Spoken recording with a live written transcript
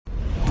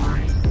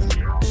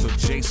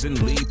Jason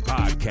Lee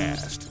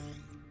Podcast.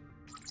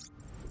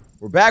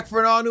 We're back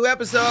for an all-new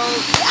episode.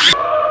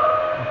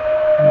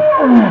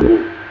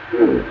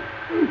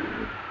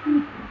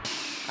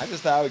 I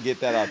just thought I would get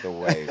that out the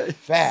way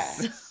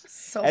fast.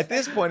 So At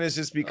this point, it's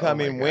just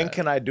becoming, when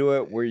can I do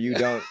it where you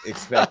don't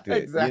expect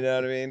it? Exactly. You know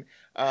what I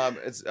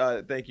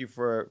mean? Thank you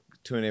for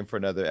tuning in for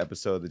another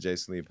episode of the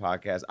Jason Lee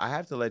Podcast. I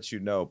have to let you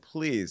know,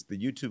 please, the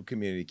YouTube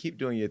community, keep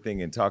doing your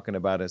thing and talking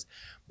about us.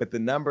 But the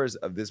numbers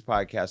of this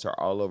podcast are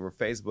all over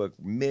Facebook,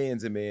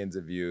 millions and millions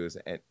of views.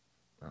 And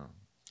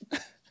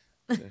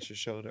that's your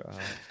shoulder.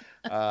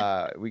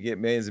 We get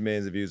millions and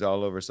millions of views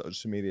all over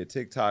social media.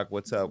 TikTok,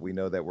 what's up? We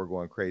know that we're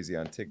going crazy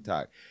on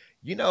TikTok.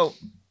 You know,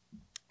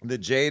 the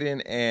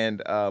Jaden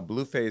and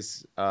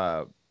Blueface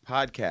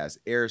podcast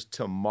airs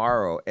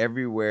tomorrow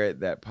everywhere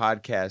that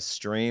podcast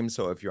streams.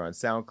 So if you're on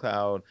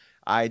SoundCloud,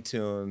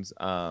 iTunes,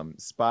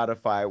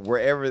 Spotify,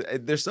 wherever,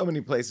 there's so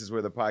many places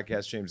where the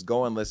podcast streams.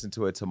 Go and listen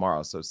to it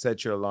tomorrow. So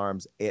set your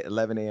alarms at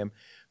 11 a.m.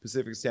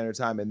 Pacific Standard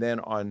Time. And then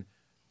on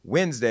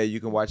Wednesday,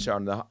 you can watch it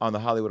on the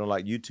Hollywood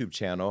Unlocked YouTube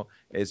channel.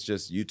 It's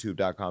just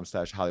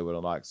youtube.com/Hollywood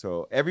Unlocked.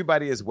 So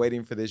everybody is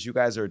waiting for this. You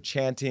guys are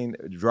chanting,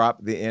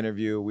 drop the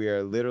interview. We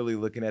are literally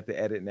looking at the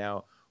edit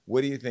now. What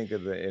do you think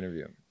of the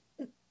interview?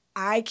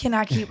 I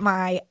cannot keep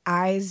my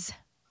eyes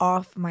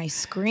off my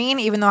screen,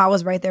 even though I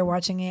was right there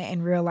watching it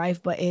in real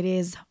life, but it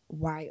is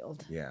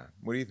wild. Yeah.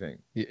 What do you think?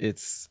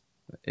 It's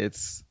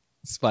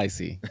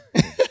spicy.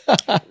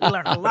 We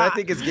learned a But I lot.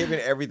 think it's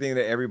giving everything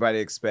that everybody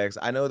expects.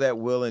 I know that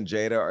Will and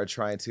Jada are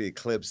trying to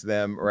eclipse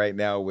them right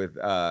now with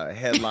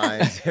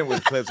headlines and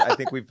with clips. I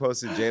think we've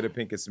posted Jada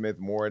Pinkett Smith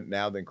more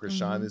now than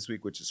Krishan this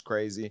week, which is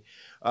crazy.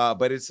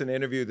 But it's an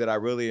interview that I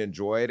really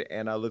enjoyed,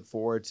 and I look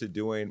forward to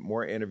doing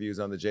more interviews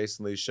on the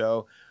Jason Lee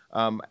Show.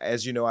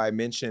 As you know, I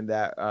mentioned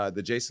that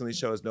the Jason Lee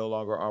Show is no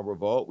longer on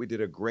Revolt. We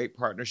did a great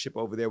partnership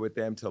over there with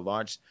them to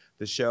launch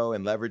the show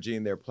and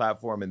leveraging their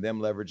platform and them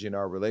leveraging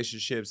our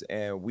relationships.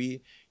 And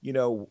we, you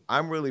know,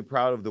 I'm really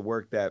proud of the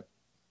work that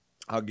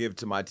I'll give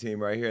to my team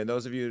right here. And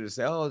those of you that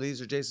say, oh,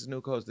 these are Jason's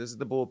new co-hosts, this is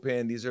the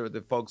bullpen, these are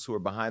the folks who are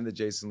behind the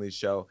Jason Lee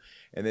Show.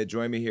 And then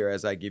join me here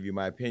as I give you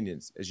my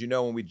opinions. As you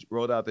know, when we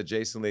rolled out the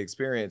Jason Lee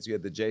Experience, you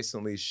had the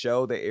Jason Lee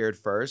Show that aired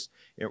first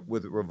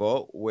with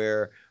Revolt,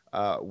 where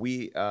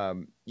we,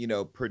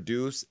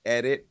 produce,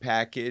 edit,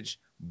 package,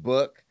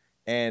 book,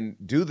 and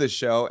do the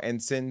show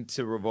and send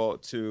to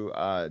Revolt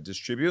to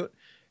distribute.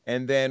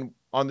 And then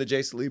on the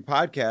Jason Lee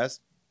Podcast,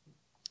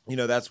 you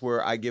know, that's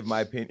where I give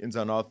my opinions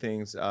on all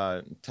things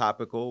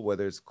topical,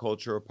 whether it's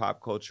culture,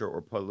 pop culture,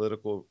 or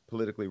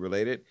politically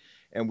related.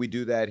 And we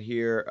do that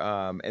here.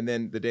 And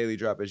then the Daily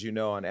Drop, as you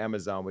know, on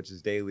Amazon, which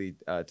is daily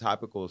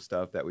topical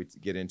stuff that we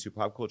get into,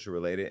 pop culture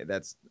related.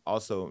 That's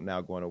also now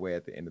going away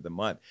at the end of the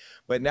month.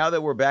 But now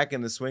that we're back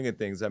in the swing of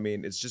things, I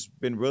mean, it's just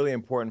been really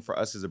important for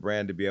us as a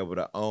brand to be able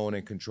to own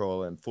and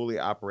control and fully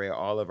operate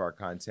all of our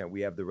content.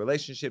 We have the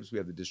relationships, we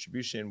have the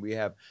distribution, we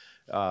have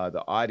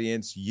the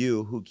audience,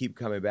 you, who keep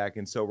coming back.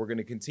 And so we're going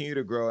to continue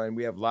to grow. And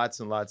we have lots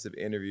and lots of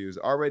interviews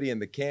already in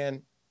the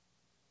can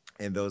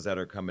and those that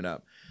are coming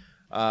up.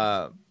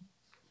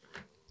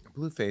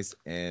 Blueface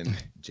and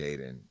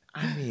Jaden.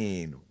 I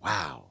mean,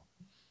 wow.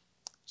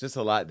 Just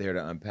a lot there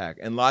to unpack.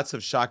 And lots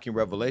of shocking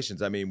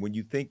revelations. I mean, when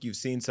you think you've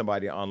seen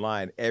somebody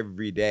online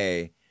every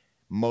day,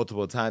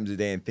 multiple times a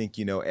day, and think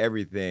you know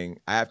everything,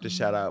 I have to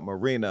shout out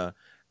Marina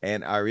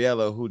and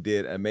Ariella, who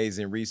did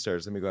amazing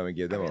research. Let me go ahead and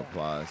give them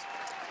applause.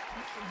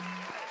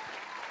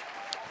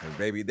 And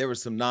baby, there were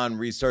some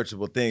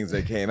non-researchable things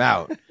that came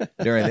out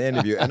during the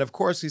interview. And of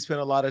course, we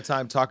spent a lot of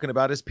time talking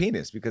about his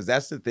penis, because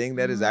that's the thing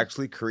that has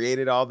actually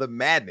created all the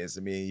madness.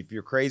 I mean, if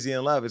you're crazy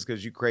in love, it's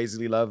because you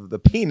crazily love the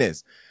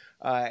penis.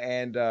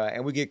 And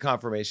we get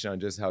confirmation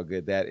on just how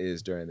good that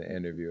is during the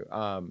interview.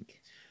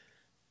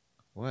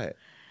 What?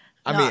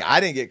 I mean, I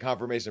didn't get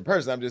confirmation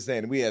personally. I'm just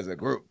saying we as a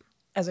group.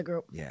 As a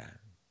group. Yeah.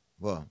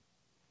 Well,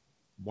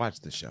 watch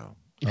the show.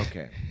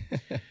 Okay.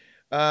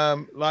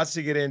 Lots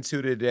to get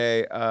into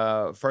today.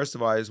 First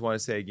of all, I just want to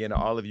say again to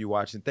all of you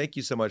watching, thank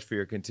you so much for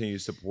your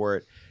continued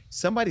support.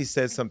 Somebody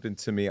said something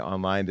to me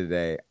online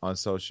today on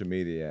social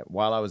media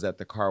while I was at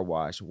the car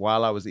wash,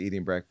 while I was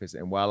eating breakfast,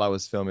 and while I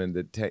was filming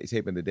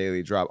taping the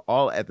Daily Drop,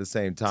 all at the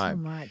same time.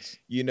 Too much.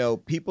 You know,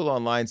 people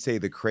online say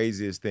the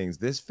craziest things.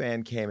 This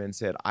fan came and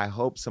said, I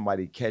hope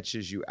somebody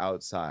catches you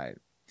outside.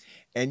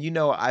 And, you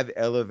know, I've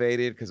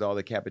elevated because all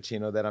the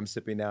cappuccino that I'm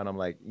sipping now, and I'm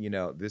like, you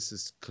know, this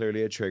is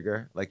clearly a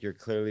trigger. Like, you're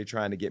clearly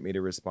trying to get me to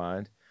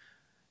respond.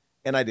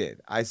 And I did.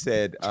 I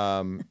said,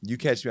 you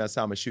catch me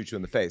outside, I'm going to shoot you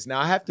in the face.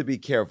 Now, I have to be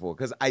careful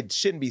because I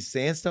shouldn't be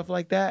saying stuff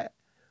like that.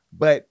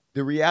 But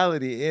the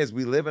reality is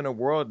we live in a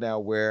world now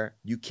where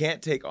you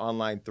can't take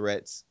online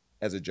threats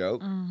as a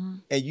joke. Mm-hmm.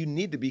 And you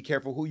need to be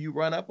careful who you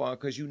run up on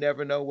because you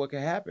never know what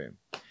can happen.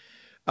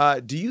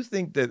 Do you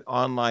think that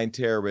online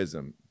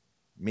terrorism,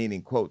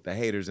 meaning, quote, the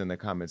haters in the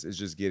comments, is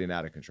just getting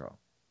out of control?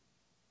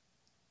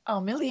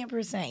 Oh,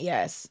 1,000,000%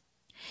 yes.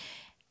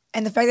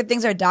 And the fact that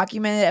things are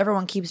documented,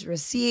 everyone keeps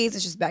receipts,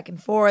 it's just back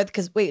and forth.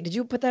 Because, wait, did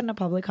you put that in a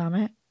public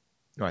comment?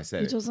 No, I said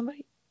You it. told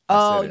somebody?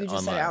 Oh, said you it just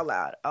on said it live. out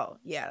loud. Oh,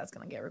 yeah, that's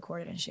gonna get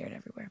recorded and shared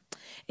everywhere.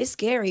 It's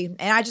scary,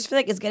 and I just feel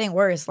like it's getting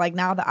worse. Like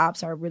now, the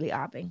ops are really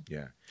opping.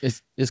 Yeah.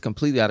 It's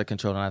completely out of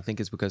control, and I think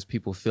it's because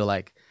people feel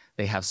like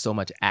they have so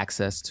much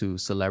access to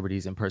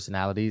celebrities and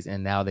personalities,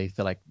 and now they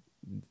feel like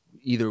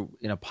either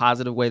in a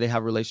positive way they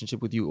have a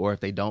relationship with you, or if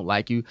they don't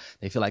like you,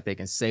 they feel like they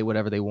can say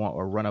whatever they want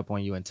or run up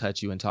on you and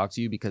touch you and talk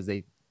to you because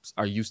they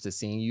are used to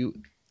seeing you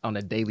on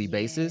a daily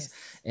basis.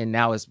 And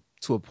now it's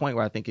to a point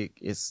where I think it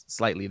is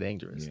slightly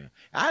dangerous. Yeah.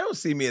 I don't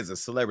see me as a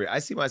celebrity. I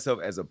see myself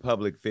as a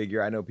public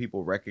figure. I know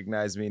people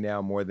recognize me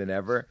now more than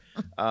ever.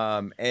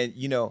 And,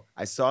 you know,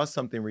 I saw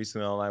something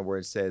recently online where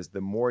it says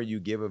the more you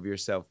give of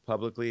yourself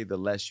publicly, the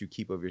less you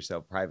keep of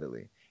yourself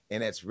privately.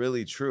 And that's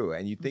really true.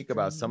 And you think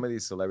about some of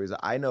these celebrities,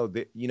 I know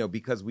that, you know,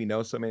 because we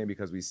know so many,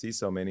 because we see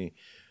so many,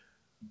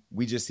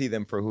 we just see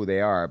them for who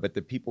they are. But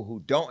the people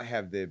who don't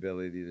have the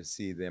ability to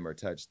see them or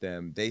touch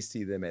them, they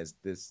see them as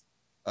this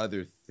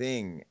other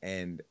thing.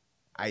 And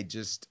I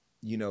just,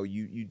 you know,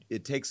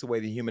 it takes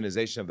away the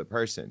humanization of the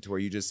person to where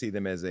you just see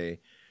them as a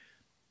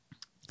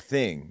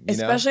thing.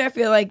 Especially, I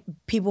feel like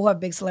people who have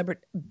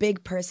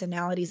big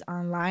personalities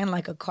online,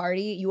 like a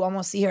Cardi, you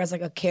almost see her as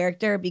like a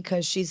character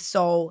because she's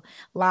so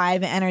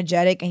live and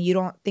energetic, and you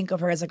don't think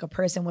of her as like a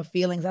person with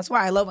feelings. That's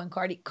why I love when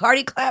Cardi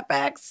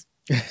clapbacks.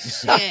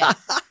 Shit.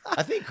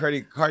 I think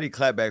Cardi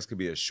clapbacks could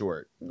be a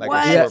short, like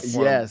What? a short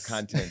form Yes.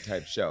 content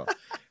type show.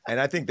 And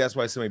I think that's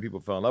why so many people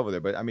fell in love with her.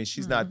 But I mean,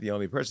 she's not the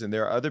only person.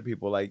 There are other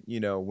people, like, you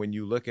know, when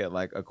you look at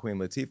like a Queen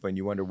Latifah and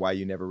you wonder why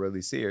you never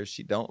really see her,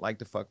 she don't like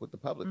to fuck with the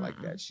public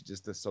like that. She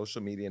just, the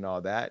social media and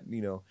all that,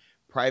 you know,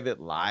 private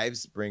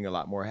lives bring a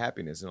lot more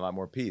happiness and a lot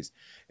more peace.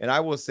 And I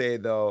will say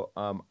though,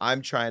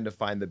 I'm trying to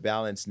find the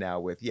balance now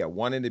with,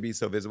 wanting to be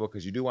so visible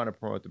because you do want to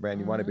promote the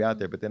brand, you want to be out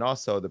there, but then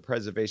also the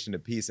preservation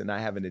of peace and not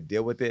having to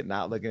deal with it,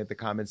 not looking at the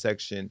comment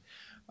section,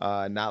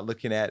 not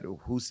looking at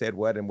who said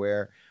what and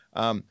where.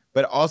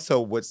 But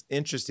also what's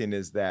interesting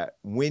is that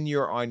when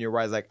you're on your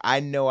rise, like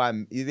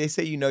they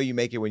say, you know, you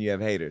make it when you have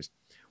haters.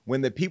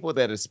 When the people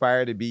that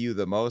aspire to be you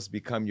the most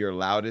become your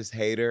loudest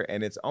hater,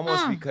 and it's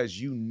almost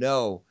because you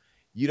know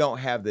you don't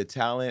have the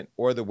talent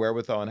or the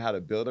wherewithal on how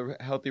to build a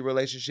healthy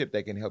relationship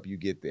that can help you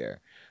get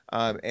there.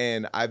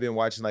 And I've been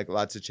watching like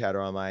lots of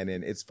chatter online,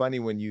 and it's funny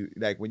when you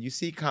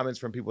see comments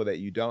from people that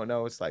you don't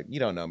know, it's like, you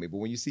don't know me. But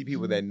when you see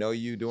people that know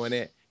you doing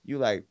it,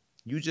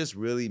 you just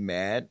really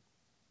mad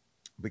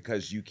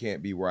because you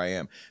can't be where I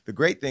am. The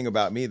great thing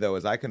about me, though,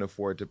 is I can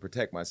afford to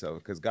protect myself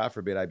because God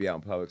forbid I be out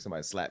in public,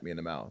 somebody slap me in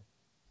the mouth.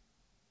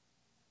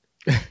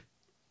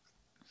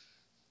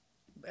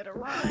 Better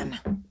run.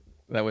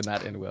 That would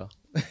not end well.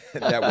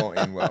 That won't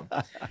end well.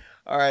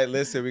 All right,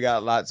 listen, we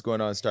got lots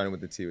going on, starting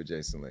with the tea with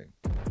Jason Lee.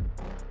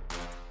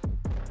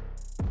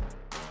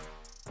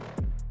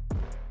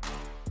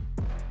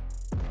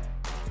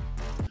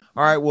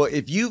 All right, well,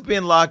 if you've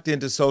been locked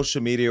into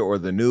social media or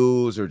the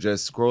news or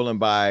just scrolling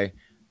by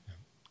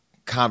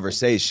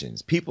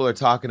conversations, people are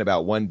talking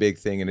about one big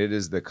thing, and it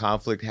is the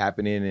conflict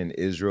happening in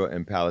Israel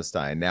and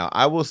Palestine. Now,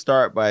 I will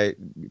start by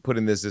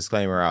putting this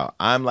disclaimer out.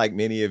 I'm like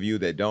many of you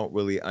that don't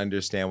really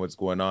understand what's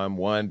going on.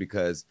 One,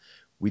 because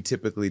we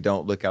typically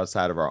don't look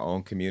outside of our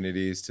own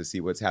communities to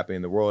see what's happening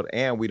in the world,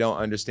 and we don't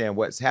understand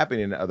what's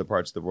happening in other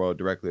parts of the world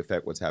directly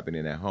affect what's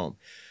happening at home.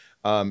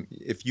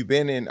 If you've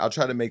been in, I'll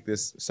try to make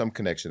this some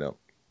connection though.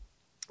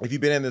 If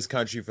you've been in this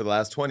country for the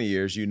last 20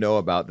 years, you know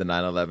about the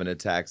 9/11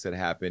 attacks that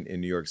happened in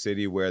New York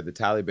City, where the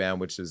Taliban,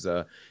 which is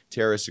a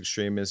terrorist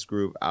extremist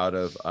group out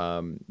of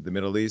the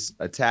Middle East,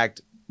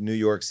 attacked New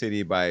York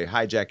City by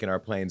hijacking our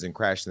planes and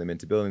crashing them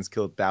into buildings,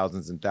 killed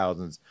thousands and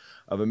thousands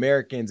of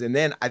Americans. And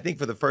then I think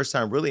for the first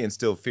time really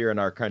instilled fear in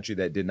our country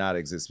that did not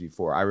exist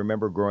before. I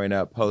remember growing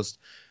up pre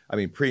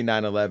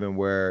 9/11,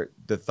 where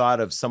the thought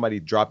of somebody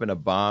dropping a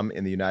bomb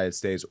in the United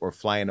States or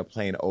flying a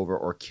plane over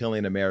or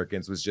killing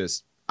Americans was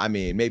just,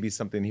 maybe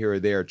something here or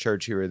there,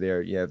 church here or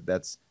there. Yeah,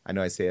 I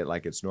know I say it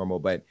like it's normal,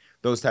 but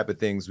those type of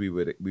things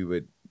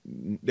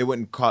they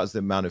wouldn't cause the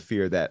amount of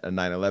fear that a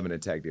 9/11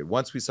 attack did.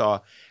 Once we saw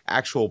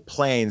actual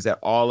planes that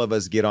all of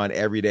us get on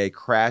every day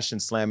crash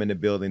and slam into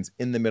buildings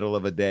in the middle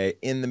of a day,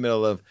 in the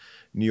middle of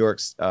New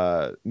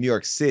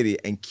York City,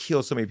 and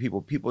kill so many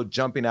people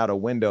jumping out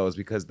of windows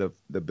because the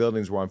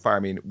buildings were on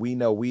fire.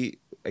 We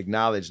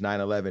acknowledge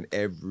 9/11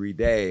 every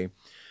day.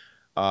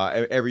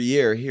 Every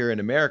year here in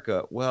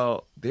America.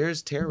 Well,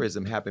 there's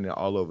terrorism happening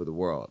all over the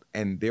world.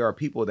 And there are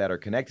people that are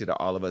connected to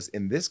all of us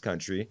in this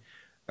country,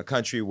 a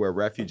country where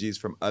refugees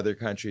from other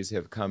countries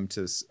have come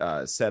to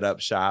set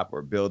up shop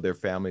or build their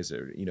families,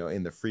 or,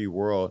 in the free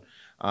world,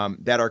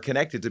 that are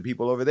connected to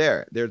people over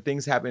there. There are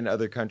things happening in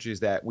other countries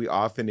that we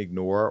often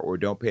ignore or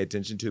don't pay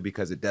attention to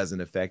because it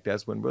doesn't affect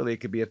us, when really it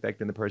could be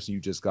affecting the person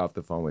you just got off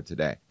the phone with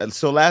today. And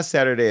so last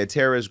Saturday, a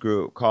terrorist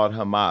group called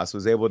Hamas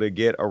was able to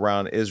get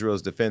around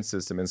Israel's defense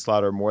system and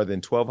slaughter more than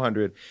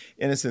 1,200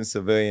 innocent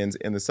civilians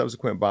in the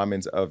subsequent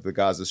bombings of the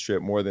Gaza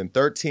Strip. More than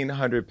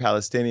 1,300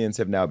 Palestinians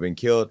have now been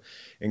killed.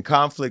 And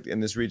conflict in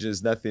this region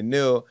is nothing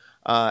new.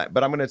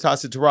 But I'm going to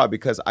toss it to Rob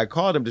because I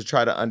called him to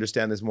try to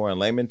understand this more in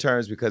layman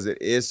terms because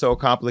it is so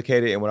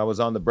complicated. And when I was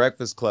on the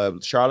Breakfast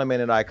Club,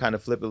 Charlamagne and I kind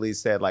of flippantly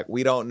said, like,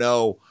 we don't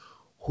know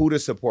who to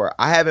support.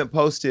 I haven't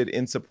posted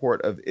in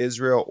support of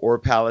Israel or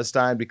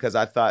Palestine because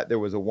I thought there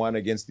was a one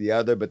against the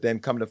other, but then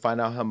come to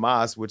find out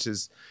Hamas, which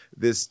is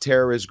this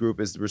terrorist group,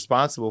 is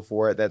responsible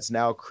for it. That's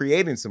now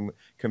creating some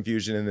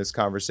confusion in this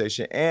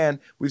conversation. And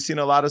we've seen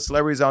a lot of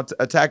celebrities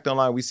attacked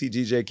online. We see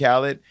DJ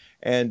Khaled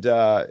and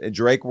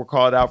Drake were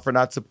called out for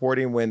not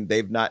supporting when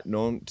they've not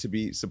known to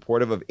be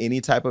supportive of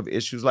any type of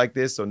issues like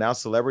this. So now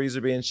celebrities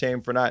are being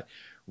shamed for not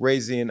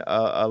raising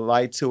a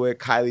light to it.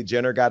 Kylie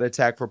Jenner got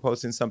attacked for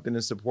posting something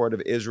in support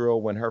of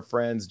Israel when her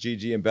friends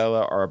Gigi and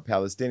Bella are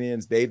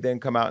Palestinians. They then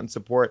come out and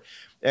support.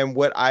 And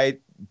what I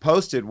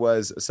posted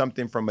was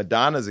something from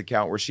Madonna's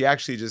account where she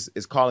actually just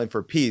is calling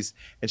for peace.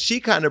 And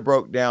she kind of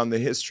broke down the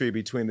history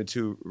between the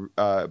two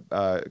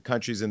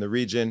countries in the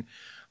region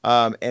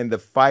and the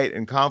fight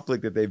and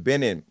conflict that they've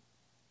been in.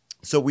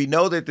 So we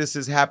know that this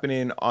is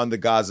happening on the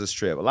Gaza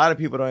Strip. A lot of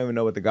people don't even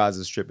know what the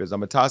Gaza Strip is. I'm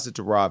going to toss it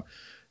to Rob.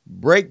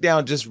 Break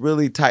down just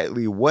really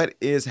tightly what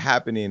is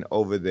happening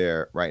over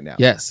there right now.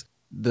 Yes.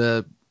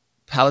 The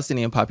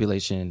Palestinian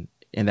population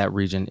in that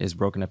region is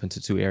broken up into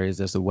two areas.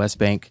 There's the West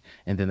Bank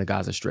and then the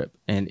Gaza Strip.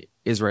 And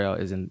Israel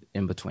is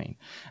in between.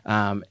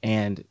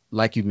 And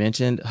like you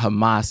mentioned,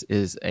 Hamas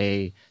is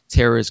a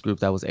terrorist group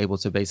that was able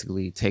to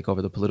basically take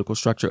over the political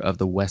structure of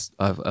the west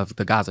of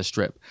the Gaza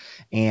Strip.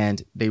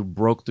 And they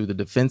broke through the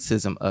defense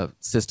system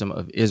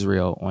of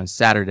Israel on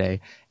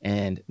Saturday.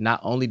 And not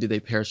only did they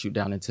parachute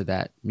down into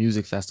that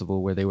music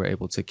festival where they were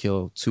able to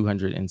kill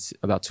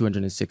about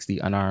 260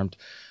 unarmed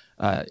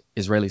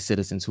Israeli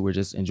citizens who were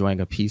just enjoying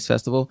a peace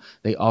festival,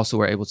 they also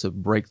were able to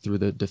break through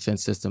the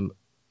defense system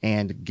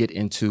and get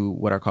into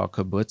what are called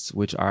kibbutz,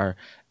 which are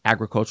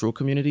agricultural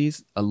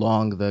communities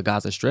along the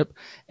Gaza Strip.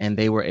 And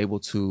they were able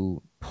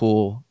to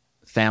pull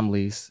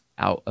families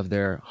out of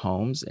their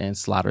homes and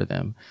slaughter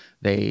them.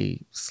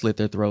 They slit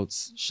their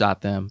throats,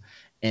 shot them.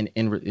 And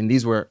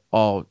these were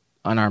all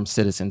unarmed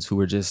citizens who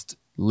were just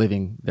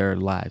living their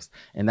lives.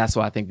 And that's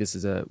why I think this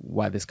is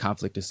why this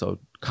conflict is so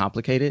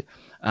complicated.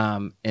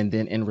 And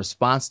then in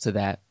response to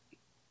that,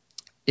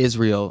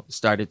 Israel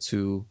started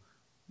to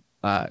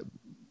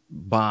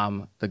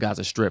bomb the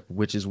Gaza Strip,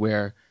 which is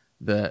where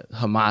the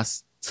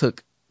Hamas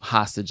took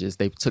hostages.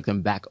 They took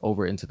them back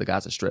over into the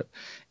Gaza Strip.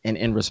 And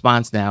in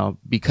response now,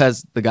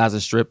 because the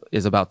Gaza Strip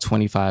is about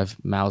 25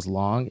 miles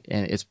long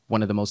and it's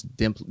one of the most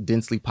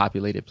densely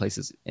populated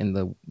places in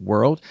the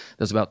world,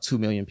 there's about 2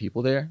 million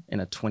people there in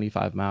a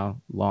 25-mile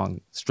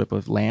long strip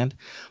of land.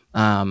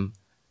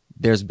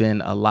 There's been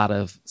a lot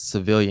of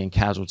civilian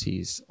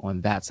casualties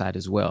on that side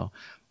as well.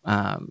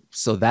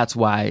 So that's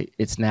why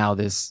it's now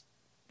this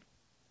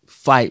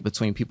fight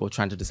between people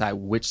trying to decide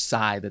which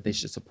side that they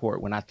should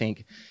support, when I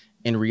think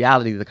in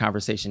reality the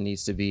conversation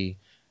needs to be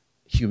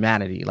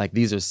humanity. Like,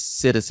 these are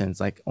citizens,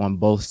 like, on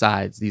both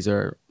sides. These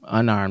are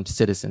unarmed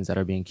citizens that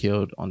are being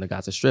killed on the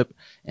Gaza Strip,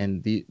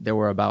 and there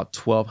were about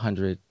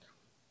 1,200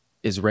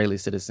 Israeli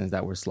citizens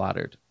that were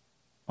slaughtered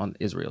on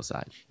Israel's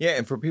side. Yeah,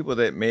 and for people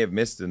that may have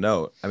missed the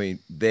note, I mean,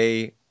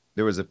 there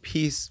was a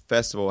peace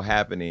festival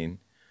happening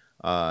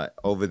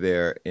over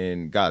there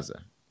in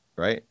Gaza,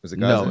 right? Was it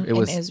Gaza? No, it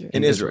was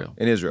in Israel.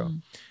 In Israel.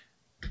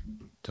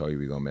 Told you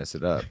we're going to mess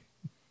it up.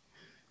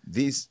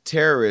 These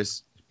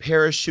terrorists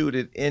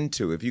parachuted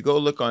into, if you go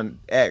look on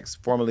X,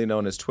 formerly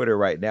known as Twitter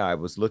right now, I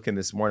was looking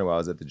this morning while I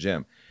was at the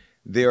gym.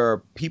 There are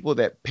people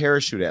that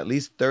parachute, at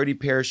least 30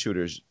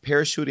 parachuters,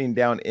 parachuting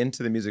down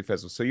into the music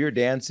festival. So you're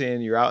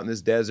dancing, you're out in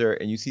this desert,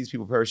 and you see these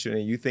people parachuting,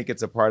 and you think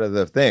it's a part of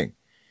the thing.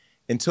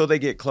 Until they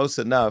get close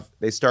enough,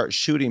 they start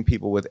shooting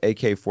people with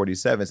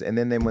AK-47s. And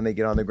then when they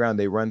get on the ground,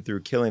 they run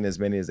through killing as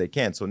many as they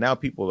can. So now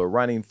people are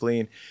running,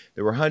 fleeing.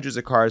 There were hundreds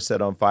of cars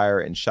set on fire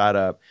and shot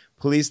up.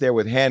 Police there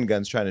with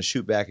handguns trying to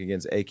shoot back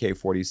against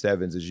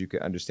AK-47s, as you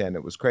can understand.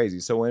 It was crazy.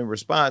 So in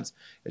response,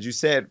 as you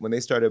said, when they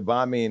started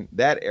bombing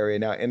that area,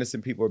 now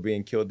innocent people are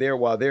being killed there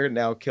while they're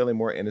now killing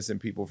more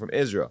innocent people from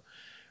Israel.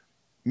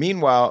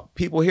 Meanwhile,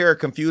 people here are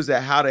confused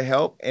at how to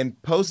help,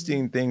 and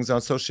posting things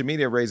on social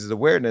media raises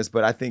awareness,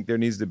 but I think there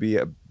needs to be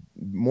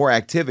more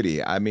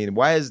activity. I mean,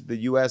 why has the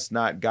U.S.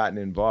 not gotten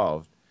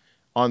involved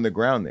on the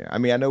ground there? I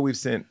mean, I know we've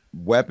sent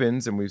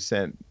weapons and we've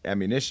sent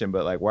ammunition,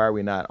 but like, why are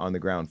we not on the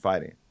ground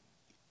fighting?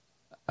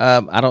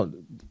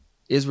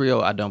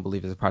 Israel, I don't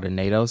believe is a part of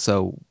NATO,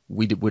 so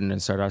we wouldn't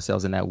insert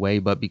ourselves in that way.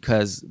 But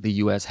because the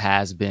U.S.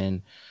 has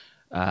been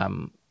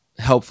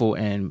helpful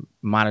in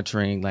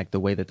monitoring like the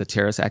way that the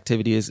terrorist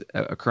activity is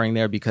occurring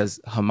there, because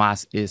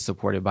Hamas is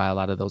supported by a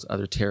lot of those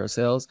other terror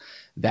cells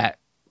that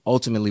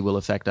ultimately will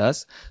affect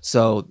us.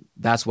 So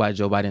that's why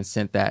Joe Biden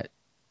sent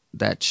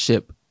that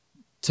ship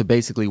to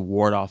basically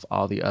ward off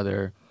all the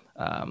other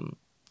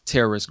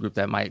terrorist group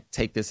that might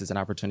take this as an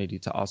opportunity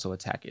to also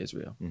attack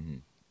Israel. Mm-hmm.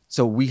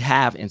 So we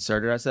have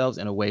inserted ourselves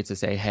in a way to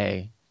say,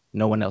 hey,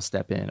 no one else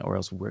step in, or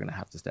else we're going to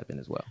have to step in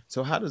as well.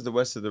 So how does the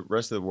rest of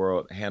the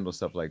world handle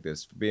stuff like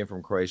this? Being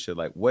from Croatia,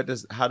 like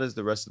how does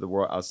the rest of the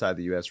world outside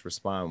the U.S.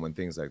 respond when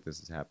things like this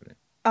is happening?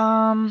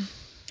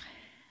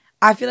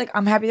 I feel like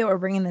I'm happy that we're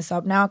bringing this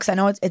up now because I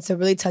know it's a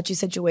really touchy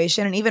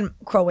situation. And even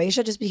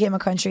Croatia just became a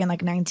country in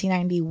like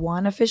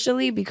 1991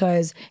 officially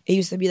because it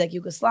used to be like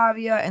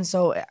Yugoslavia. And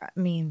so, I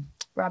mean,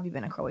 Rob, you've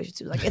been in Croatia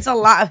too. Like, it's a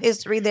lot of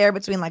history there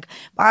between like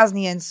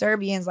Bosnia and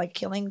Serbians like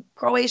killing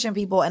Croatian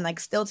people. And like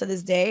still to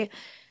this day,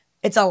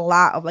 it's a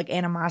lot of like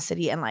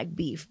animosity and like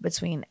beef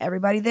between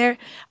everybody there.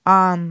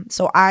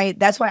 So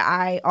that's why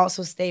I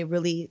also stay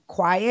really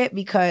quiet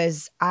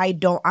because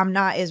I'm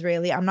not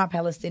Israeli, I'm not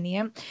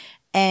Palestinian.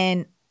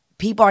 And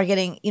people are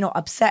getting,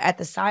 upset at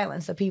the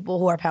silence of people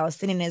who are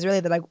Palestinian and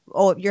Israeli. They're like,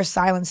 oh, your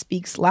silence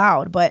speaks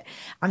loud. But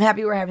I'm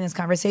happy we're having this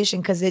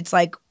conversation because it's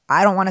like,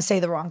 I don't want to say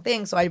the wrong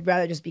thing. So I'd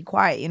rather just be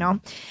quiet, So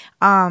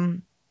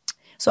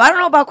I don't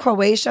know about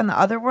Croatia and the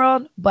other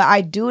world, but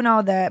I do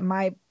know that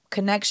my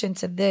connection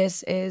to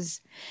this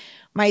is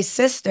my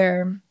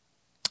sister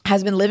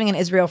has been living in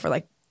Israel for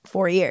like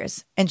 4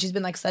 years. And she's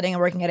been like studying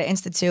and working at an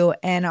institute.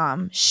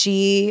 And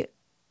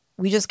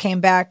we just came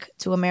back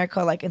to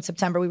America like in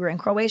September. We were in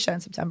Croatia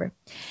in September.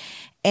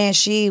 And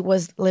she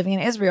was living in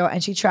Israel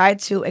and she tried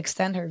to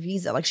extend her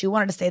visa. Like she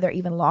wanted to stay there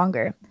even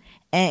longer.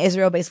 And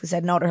Israel basically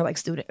said no to her like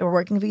student or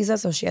working visa.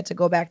 So she had to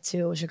go back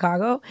to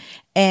Chicago.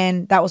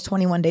 And that was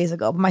 21 days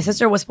ago. But my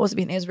sister was supposed to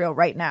be in Israel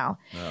right now.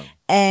 Wow.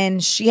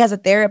 And she has a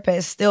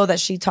therapist still that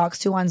she talks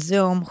to on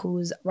Zoom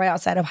who's right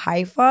outside of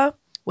Haifa,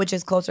 which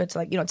is closer to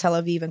like,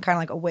 Tel Aviv and kind of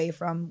like away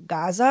from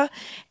Gaza.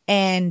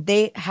 And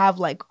they have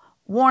like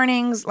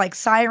warnings, like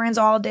sirens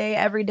all day,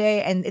 every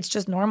day. And it's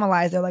just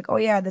normalized. They're like, oh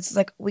yeah, this is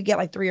like, we get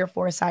like 3 or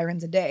 4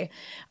 sirens a day.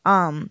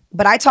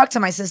 But I talk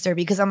to my sister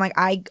because I'm like,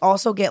 I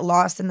also get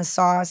lost in the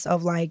sauce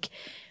of like,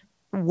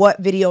 what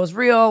video is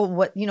real,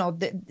 what,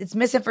 it's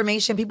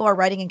misinformation. People are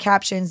writing in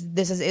captions,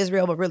 this is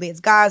Israel, but really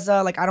it's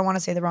Gaza. Like, I don't want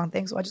to say the wrong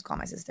thing. So I just call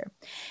my sister.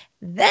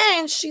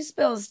 Then she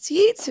spills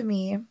tea to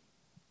me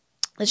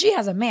that she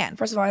has a man.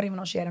 First of all, I didn't even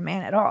know she had a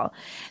man at all.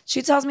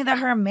 She tells me that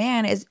her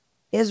man is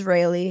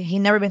Israeli. He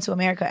never been to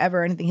America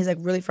ever or anything. He's like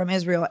really from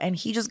Israel. And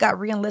he just got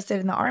re-enlisted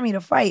in the army to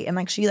fight. And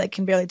like she like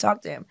can barely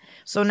talk to him.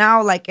 So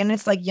now like, and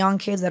it's like young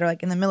kids that are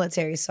like in the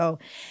military. So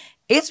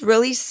it's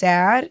really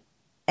sad.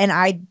 And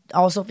I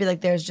also feel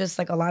like there's just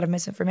like a lot of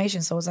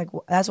misinformation. So it's like,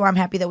 that's why I'm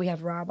happy that we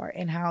have Rob, our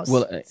in-house.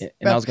 Well, and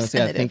I was going to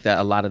say, I think that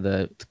a lot of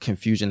the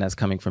confusion that's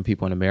coming from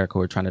people in America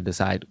who are trying to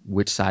decide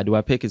which side do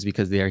I pick is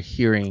because they are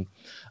hearing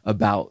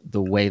about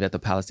the way that the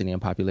Palestinian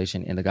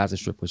population in the Gaza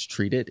Strip was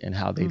treated and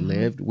how they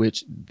lived,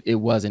 which it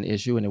was an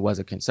issue and it was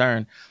a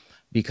concern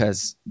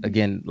because,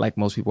 again, like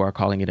most people are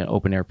calling it an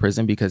open air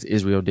prison because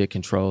Israel did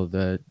control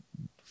the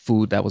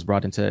food that was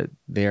brought into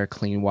their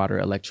clean water,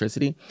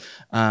 electricity.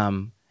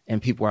 And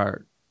people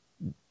are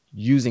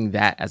using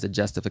that as a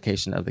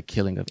justification of the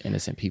killing of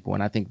innocent people.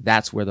 And I think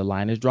that's where the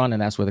line is drawn and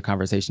that's where the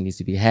conversation needs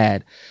to be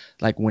had.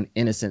 Like when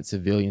innocent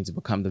civilians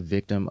become the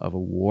victim of a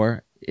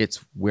war, it's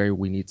where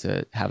we need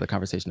to have the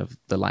conversation of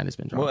the line has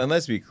been drawn. Well, and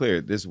let's be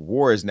clear, this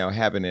war is now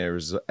happening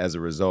as a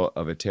result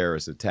of a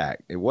terrorist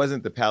attack. It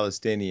wasn't the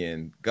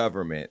Palestinian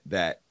government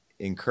that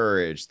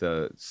encouraged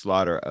the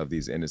slaughter of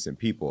these innocent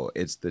people.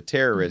 It's the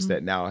terrorists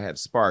that now have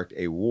sparked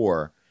a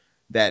war.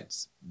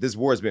 This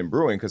war has been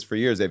brewing because for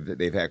years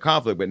they've had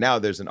conflict, but now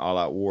there's an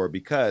all-out war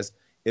because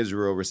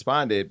Israel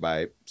responded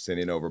by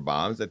sending over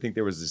bombs. I think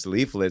there was this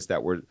leaflets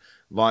that were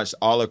launched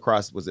all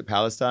across, was it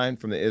Palestine,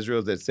 from the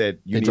Israelis that said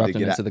you need to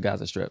get into the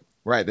Gaza Strip.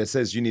 Right, that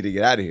says you need to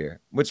get out of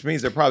here, which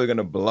means they're probably going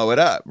to blow it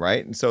up,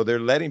 right? And so they're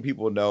letting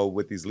people know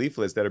with these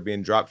leaflets that are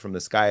being dropped from the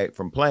sky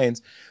from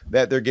planes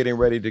that they're getting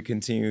ready to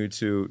continue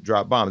to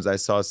drop bombs. I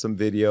saw some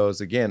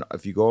videos, again,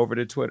 if you go over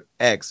to Twitter,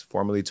 X,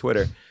 formerly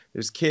Twitter,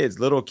 there's kids,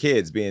 little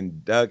kids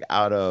being dug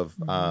out of,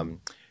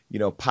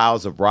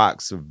 piles of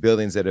rocks of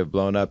buildings that have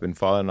blown up and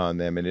fallen on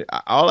them. And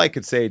all I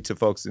could say to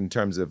folks in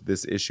terms of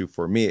this issue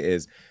for me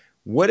is,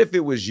 what if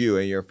it was you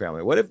and your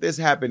family? What if this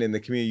happened in the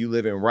community you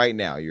live in right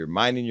now? You're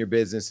minding your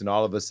business and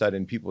all of a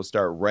sudden people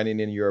start running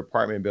into your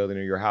apartment building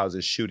or your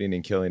houses, shooting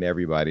and killing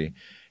everybody.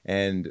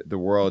 And the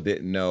world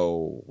didn't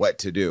know what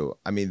to do.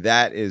 I mean,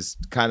 that is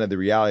kind of the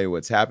reality of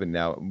what's happened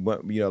now.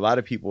 A lot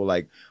of people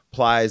like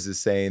Plies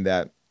is saying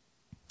that,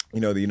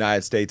 the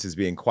United States is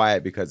being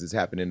quiet because it's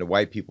happening to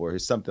white people or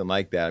something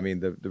like that. I mean,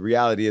 the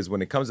reality is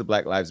when it comes to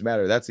Black Lives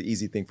Matter, that's an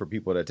easy thing for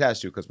people to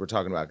attach to because we're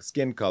talking about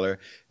skin color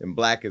and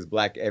black is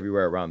black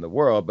everywhere around the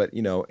world. But,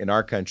 in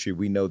our country,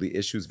 we know the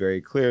issues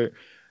very clear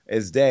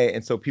as day.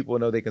 And so people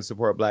know they can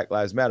support Black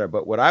Lives Matter.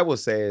 But what I will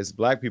say is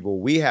Black people,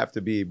 we have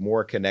to be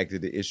more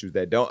connected to issues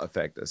that don't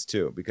affect us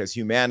too, because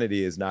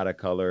humanity is not a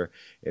color.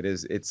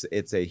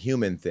 It's a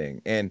human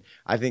thing. And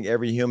I think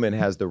every human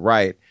has the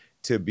right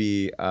to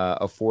be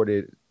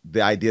afforded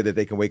the idea that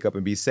they can wake up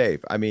and be safe.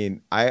 I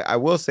mean, I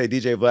will say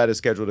DJ Vlad is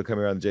scheduled to come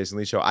here on the Jason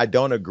Lee Show. I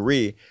don't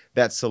agree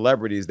that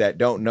celebrities that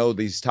don't know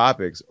these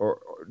topics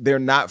or they're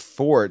not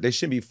they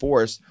shouldn't be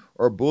forced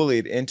or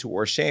bullied into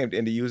or shamed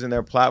into using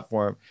their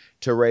platform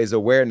to raise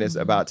awareness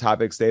about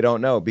topics they don't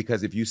know.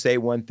 Because if you say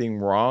one thing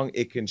wrong,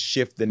 it can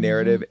shift the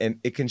narrative and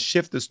it can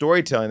shift the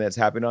storytelling that's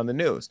happened on the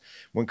news.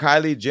 When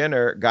Kylie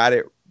Jenner got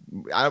it,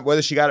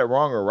 whether she got it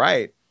wrong or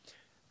right,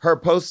 her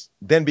post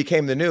then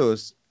became the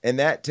news. And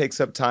that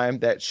takes up time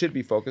that should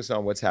be focused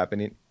on what's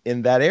happening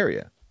in that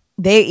area.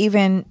 They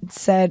even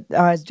said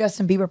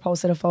Justin Bieber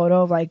posted a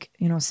photo of like,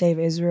 save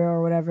Israel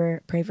or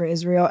whatever, pray for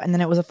Israel, and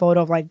then it was a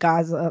photo of like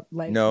Gaza.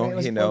 Like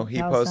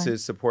he posted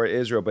support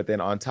Israel, but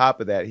then on top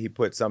of that, he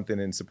put something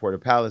in support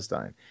of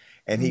Palestine,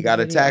 and he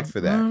got attacked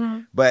for that.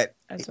 Mm-hmm. But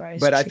that's why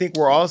I think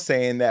we're all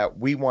saying that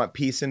we want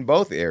peace in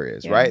both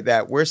areas, right?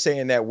 That we're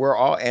saying that we're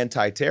all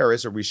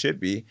anti-terrorists, or we should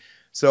be.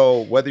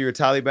 So whether you're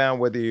Taliban,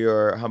 whether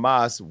you're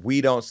Hamas, we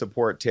don't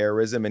support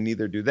terrorism, and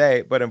neither do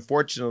they. But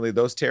unfortunately,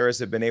 those terrorists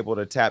have been able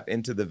to tap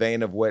into the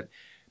vein of what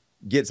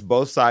gets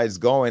both sides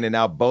going. And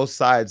now both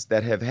sides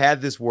that have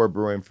had this war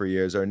brewing for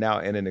years are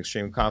now in an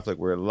extreme conflict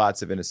where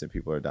lots of innocent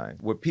people are dying.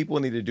 What people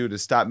need to do to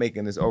stop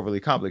making this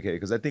overly complicated,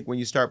 because I think when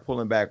you start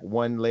pulling back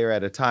one layer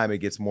at a time, it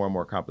gets more and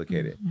more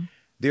complicated. Mm-hmm.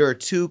 There are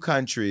two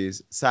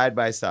countries side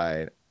by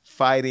side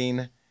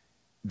fighting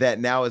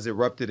that now has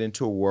erupted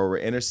into a war where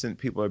innocent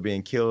people are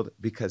being killed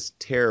because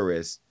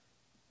terrorists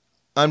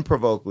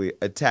unprovokedly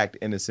attacked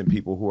innocent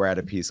people who were at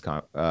a peace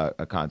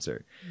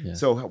concert. Yeah.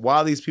 So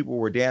while these people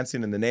were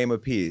dancing in the name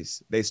of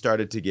peace, they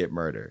started to get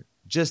murdered.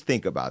 Just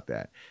think about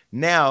that.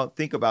 Now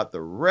think about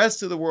the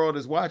rest of the world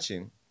is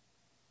watching,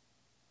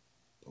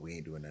 but we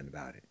ain't doing nothing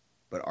about it.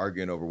 But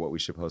arguing over what we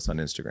should post on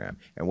Instagram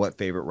and what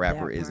favorite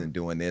rapper isn't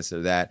doing this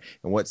or that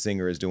and what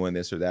singer is doing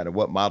this or that and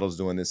what model's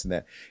doing this and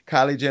that.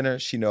 Kylie Jenner,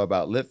 she know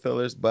about lip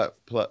fillers, butt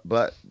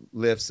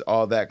lifts,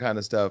 all that kind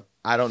of stuff.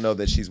 I don't know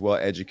that she's well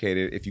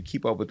educated. If you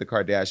keep up with the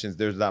Kardashians,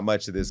 there's not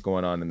much of this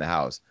going on in the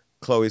house.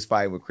 Khloe's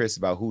fighting with Kris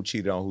about who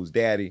cheated on whose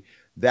daddy.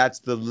 That's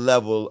the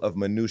level of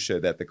minutia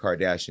that the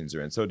Kardashians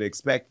are in. So to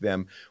expect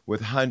them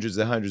with hundreds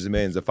and hundreds of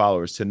millions of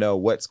followers to know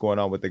what's going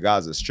on with the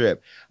Gaza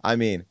Strip, I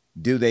mean,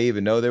 do they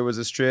even know there was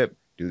a strip?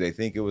 Do they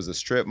think it was a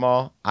strip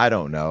mall? I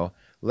don't know.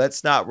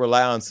 Let's not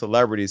rely on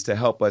celebrities to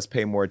help us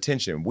pay more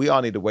attention. We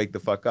all need to wake the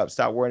fuck up.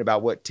 Stop worrying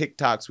about what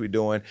TikToks we're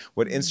doing,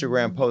 what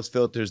Instagram post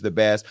filters the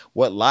best,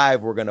 what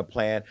live we're gonna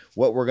plan,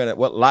 what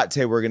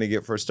latte we're gonna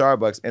get for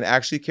Starbucks, and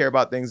actually care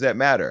about things that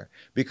matter.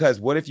 Because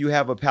what if you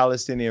have a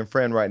Palestinian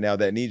friend right now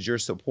that needs your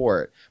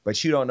support,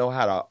 but you don't know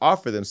how to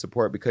offer them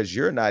support because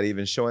you're not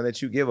even showing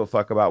that you give a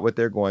fuck about what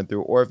they're going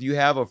through? Or if you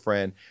have a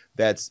friend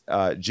that's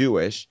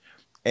Jewish,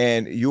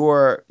 and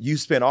you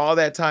spent all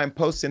that time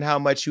posting how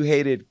much you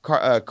hated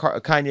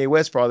Kanye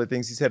West for all the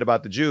things he said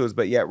about the Jews,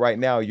 but yet right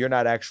now you're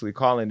not actually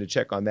calling to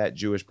check on that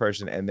Jewish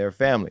person and their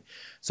family.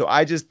 So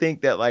I just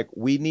think that like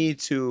we need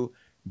to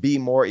be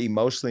more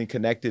emotionally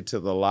connected to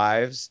the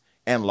lives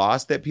and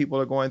loss that people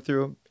are going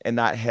through and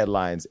not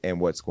headlines and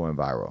what's going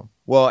viral.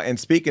 Well, and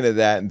speaking of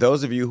that,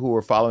 those of you who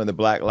were following the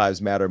Black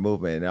Lives Matter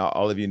movement, and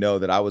all of you know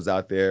that I was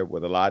out there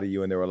with a lot of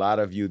you, and there were a lot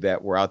of you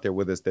that were out there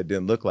with us that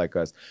didn't look like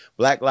us.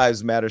 Black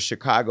Lives Matter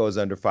Chicago is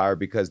under fire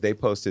because they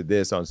posted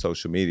this on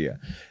social media.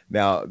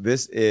 Now,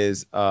 this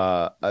is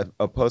a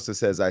post that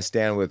says, "I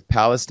stand with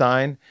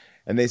Palestine."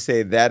 And they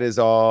say, "That is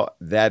all,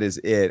 that is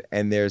it."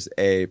 And there's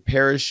a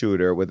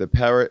parachuter with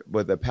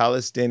a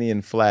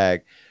Palestinian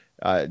flag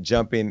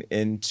jumping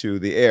into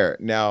the air.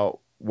 Now,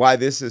 why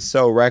this is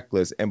so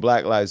reckless and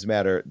Black Lives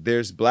Matter,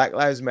 there's Black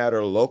Lives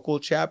Matter local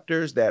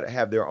chapters that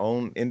have their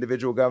own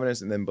individual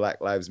governance, and then Black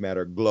Lives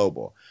Matter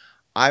global.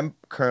 I'm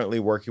currently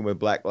working with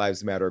Black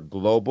Lives Matter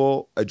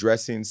Global,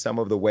 addressing some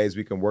of the ways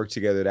we can work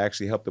together to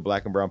actually help the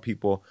Black and brown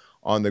people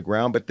on the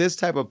ground. But this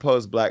type of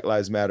post, Black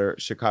Lives Matter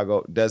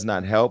Chicago, does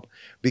not help,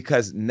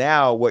 because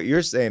now what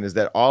you're saying is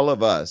that all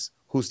of us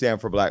who stand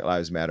for Black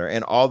Lives Matter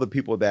and all the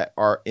people that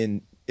are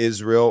in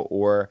Israel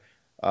or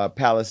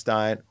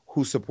Palestine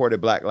who supported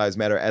Black Lives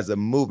Matter as a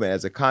movement,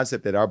 as a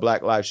concept that our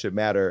Black lives should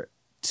matter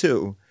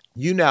too,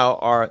 you now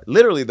are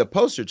literally the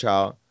poster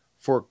child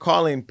for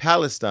calling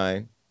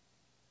Palestine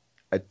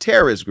a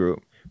terrorist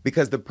group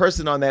because the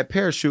person on that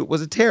parachute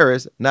was a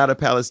terrorist, not a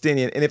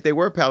Palestinian. And if they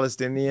were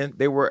Palestinian,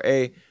 they were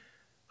a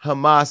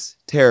Hamas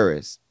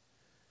terrorist.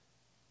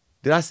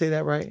 Did I say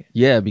that right?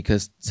 Yeah,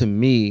 because to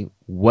me,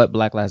 what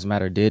Black Lives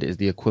Matter did is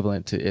the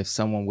equivalent to if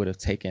someone would have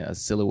taken a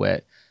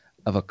silhouette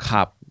of a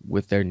cop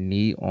with their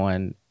knee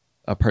on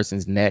a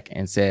person's neck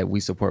and said, "We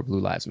support Blue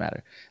Lives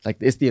Matter." Like,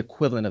 it's the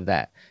equivalent of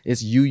that.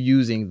 It's you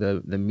using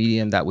the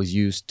medium that was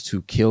used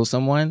to kill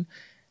someone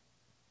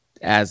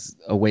as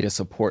a way to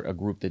support a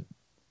group that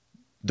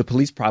the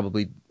police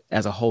probably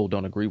as a whole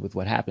don't agree with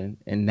what happened.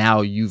 And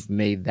now you've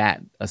made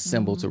that a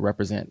symbol to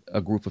represent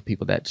a group of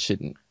people that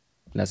shouldn't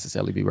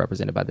necessarily be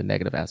represented by the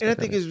negative aspect. And I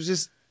think it was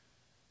just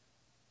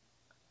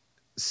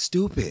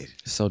stupid.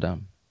 So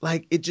dumb.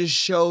 Like, it just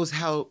shows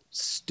how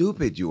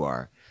stupid you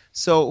are.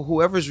 So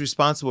whoever's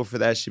responsible for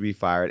that should be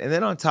fired. And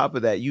then on top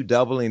of that, you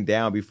doubling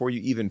down before you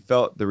even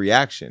felt the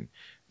reaction.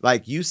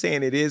 Like, you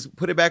saying it is,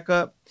 put it back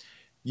up.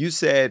 You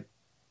said,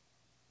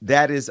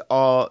 "That is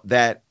all,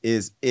 that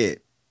is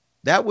it."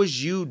 That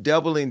was you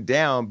doubling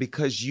down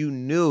because you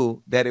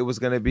knew that it was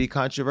going to be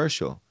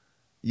controversial.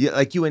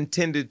 You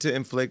intended to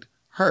inflict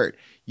hurt.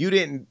 You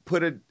didn't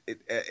put an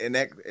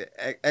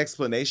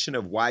explanation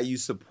of why you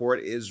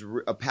support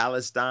Israel,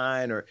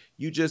 Palestine, or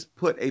you just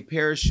put a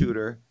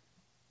parachuter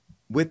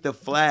with the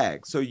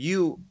flag. So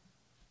you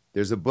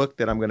There's a book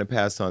that I'm going to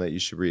pass on that you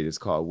should read. It's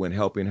called When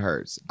Helping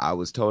Hurts. I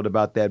was told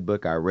about that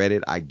book. I read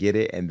it. I get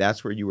it. And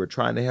that's where you were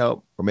trying to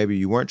help. Or maybe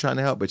you weren't trying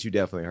to help, but you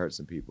definitely hurt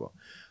some people.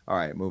 All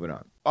right, moving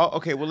on. Oh,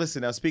 okay. Well,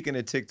 listen, now speaking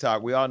of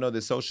TikTok, we all know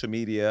that social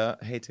media,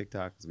 hey,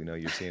 TikTok, because we know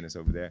you're seeing us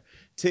over there.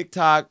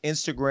 TikTok,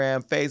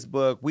 Instagram,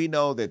 Facebook, we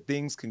know that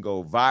things can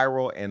go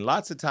viral. And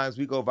lots of times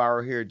we go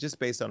viral here just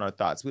based on our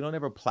thoughts. We don't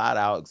ever plot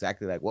out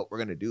exactly like what we're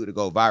going to do to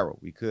go viral.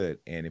 We could.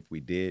 And if we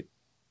did,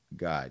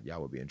 God,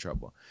 y'all would be in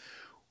trouble.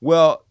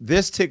 Well,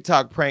 this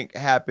TikTok prank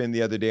happened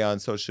the other day on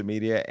social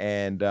media,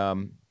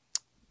 and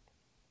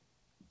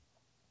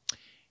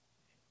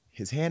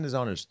his hand is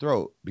on his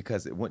throat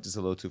because it went just a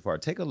little too far.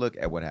 Take a look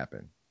at what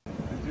happened. Did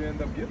you end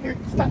up getting Here,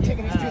 stop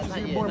taking these pictures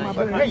here, boy. My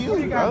brother. Hey,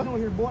 what you guys doing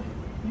here, boy?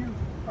 You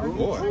are you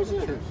boy?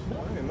 treasure?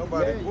 Ain't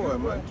nobody boy,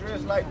 man.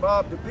 Dressed like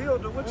Bob the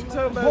Builder. What you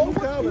talking about? You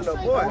calling a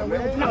boy,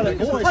 man? No,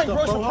 it's a prank,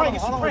 bro. It's a prank.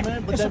 It's a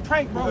prank. It's a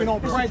prank, bro. We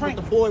don't prank with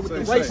the boy with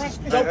the Say,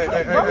 racist.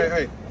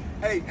 hey.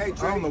 Hey, I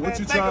don't know what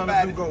you think trying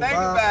about to do. it. Go Think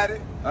viral. about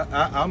it.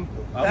 I'm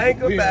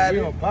Think about we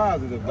it. on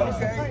positive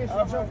vibes.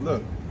 Okay.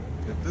 Look,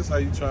 if this how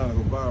you trying to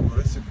go viral, bro,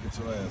 that shit get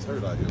your ass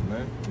hurt out here,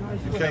 man.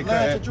 You can't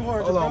laugh come. at your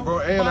words, Hold on, bro.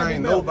 And I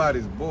ain't Bobby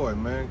nobody's boy,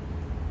 man.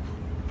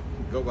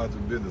 Go about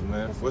your business,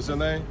 man. What's your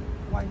name?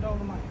 White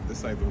Dolomite.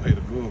 This ain't the way to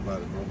go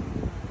about it, bro.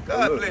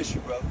 God Look, bless you,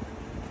 brother.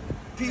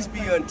 Peace be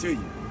unto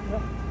you.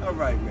 All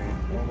right,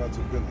 man. Go about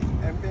your business.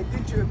 And man,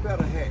 get you a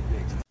better hat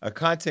next time. A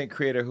content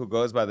creator who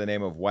goes by the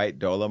name of White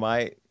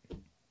Dolomite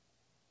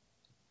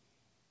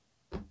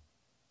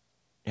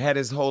had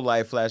his whole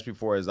life flash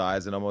before his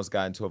eyes and almost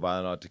got into a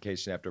violent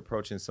altercation after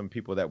approaching some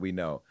people that we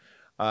know.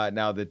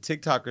 Now, the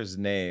TikToker's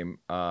name,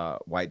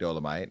 White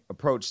Dolomite,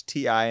 approached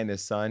T.I. and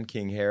his son,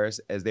 King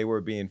Harris, as they were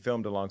being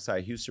filmed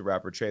alongside Houston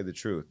rapper Trey the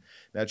Truth.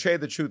 Now, Trey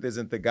the Truth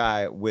isn't the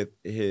guy with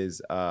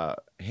his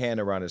hand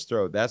around his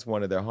throat. That's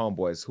one of their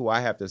homeboys, who I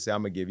have to say,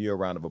 I'm going to give you a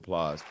round of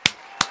applause.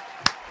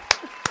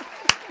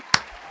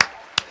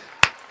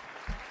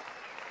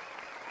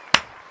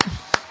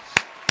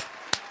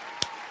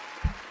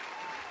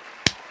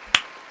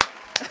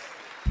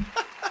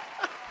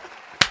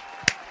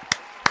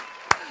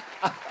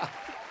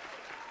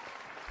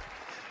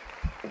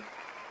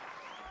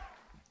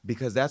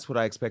 Because that's what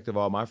I expect of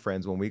all my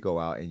friends when we go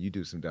out and you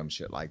do some dumb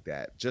shit like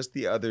that. Just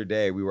the other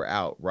day, we were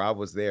out. Rob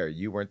was there.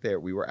 You weren't there.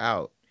 We were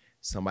out.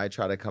 Somebody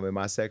tried to come in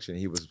my section.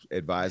 He was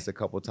advised a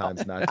couple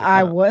times not to come.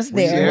 I was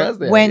there.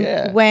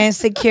 When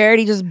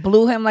security just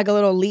blew him like a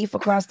little leaf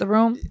across the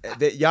room.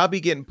 Y'all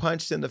be getting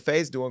punched in the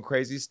face doing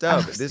crazy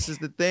stuff. This is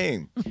the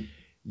thing.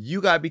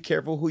 You got to be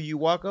careful who you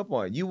walk up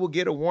on. You will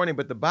get a warning,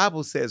 but the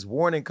Bible says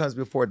warning comes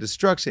before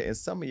destruction, and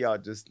some of y'all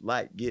just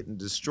like getting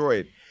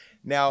destroyed.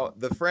 Now,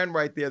 the friend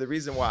right there, the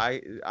reason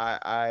why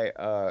I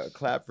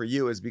clap for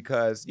you is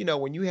because, you know,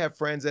 when you have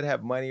friends that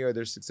have money or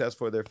they're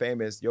successful or they're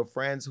famous, your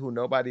friends who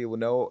nobody will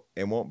know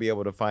and won't be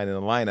able to find in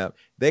the lineup,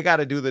 they got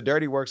to do the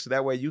dirty work so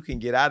that way you can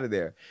get out of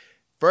there.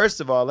 First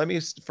of all, let me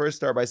first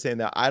start by saying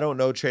that I don't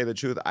know Trey the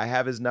Truth. I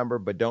have his number,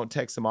 but don't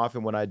text him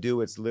often. When I do,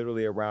 it's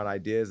literally around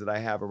ideas that I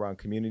have around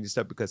community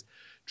stuff, because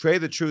Trey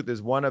the Truth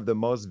is one of the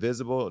most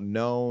visible,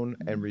 known,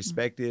 and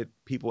respected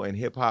people in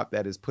hip hop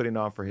that is putting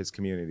on for his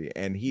community.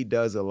 And he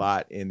does a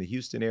lot in the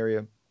Houston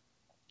area,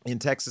 in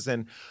Texas,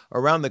 and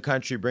around the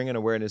country, bringing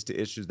awareness to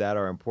issues that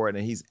are important.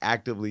 And he's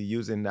actively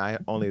using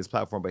not only his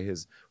platform, but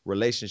his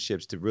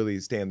relationships to really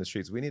stay in the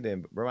streets. We need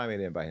to remind me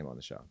to invite him on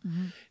the show.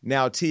 Mm-hmm.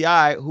 Now,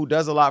 T.I., who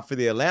does a lot for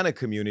the Atlanta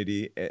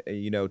community,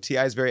 you know,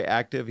 T.I. is very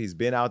active. He's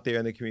been out there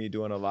in the community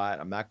doing a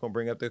lot. I'm not going to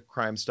bring up the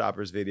Crime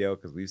Stoppers video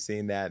because we've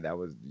seen that. That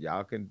was,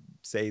 y'all can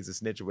say he's a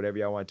snitch or whatever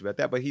y'all want to about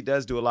that, but he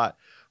does do a lot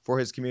for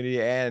his community.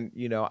 And,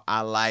 you know,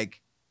 I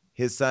like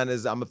his son.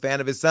 I'm a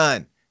fan of his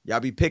son. Y'all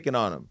be picking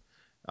on him.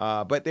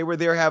 But they were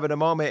there having a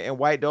moment, and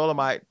White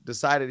Dolomite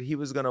decided he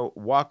was going to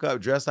walk up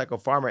dressed like a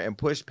farmer and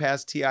push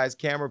past T.I.'s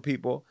camera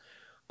people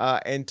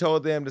and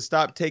told them to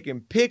stop taking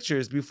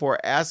pictures before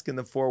asking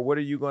them for, what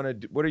are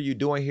you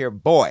doing here,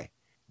 boy?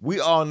 We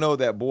all know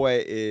that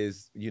boy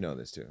is, you know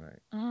this too,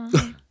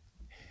 right?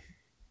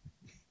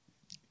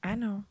 I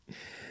know.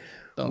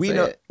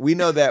 We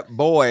know that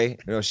boy,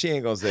 you know, she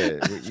ain't going to say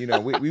it. You know,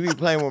 we be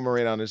playing with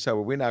Marina on the show,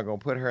 but we're not going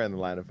to put her in the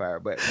line of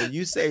fire. But when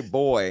you say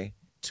boy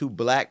to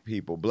black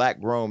people, black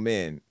grown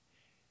men,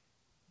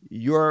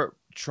 you're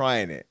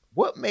trying it.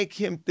 What made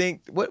him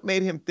think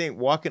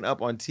walking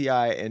up on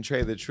T.I. and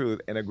Trey the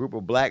Truth and a group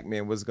of black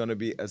men was going to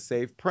be a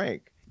safe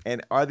prank?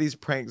 And are these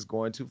pranks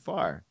going too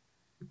far?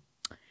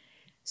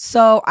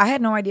 So I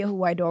had no idea who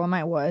White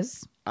Dolomite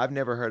was. I've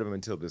never heard of him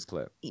until this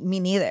clip. Me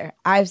neither.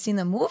 I've seen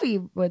the movie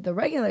with the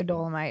regular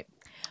Dolomite.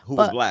 Who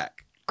was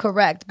black.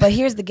 Correct. But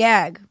here's the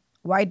gag.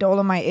 White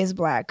Dolomite is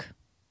black.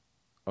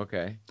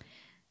 Okay.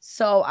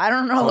 So I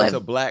don't know. So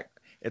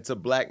it's a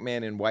black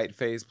man in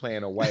whiteface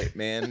playing a white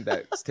man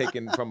that's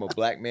taken from a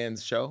black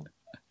man's show.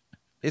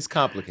 It's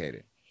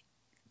complicated.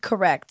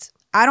 Correct.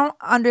 I don't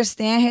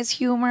understand his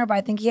humor, but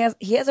I think he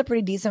has a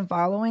pretty decent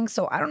following.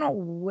 So I don't know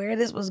where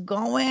this was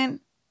going,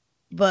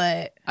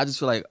 but I just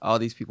feel like all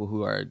these people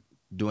who are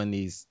doing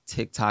these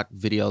TikTok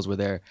videos where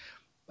they're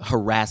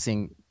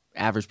harassing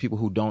average people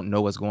who don't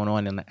know what's going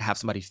on and have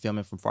somebody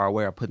filming from far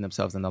away are putting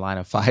themselves in the line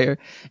of fire.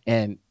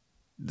 And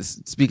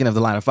speaking of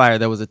the line of fire,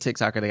 there was a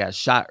TikToker that got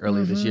shot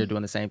earlier this year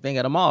doing the same thing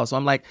at a mall. So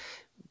I'm like,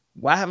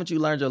 why haven't you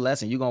learned your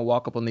lesson? You're going to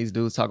walk up on these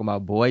dudes talking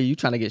about, boy, you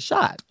trying to get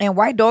shot. And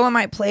White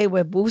Dolomite played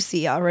with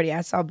Boosie already. I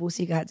saw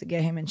Boosie had to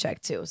get him in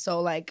check too. So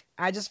like,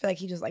 I just feel like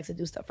he just likes to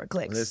do stuff for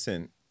clicks.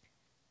 Listen,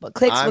 but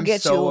clicks will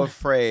get you. I'm so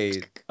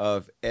afraid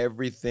of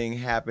everything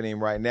happening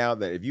right now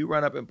that if you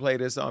run up and play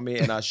this on me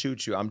and I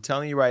shoot you, I'm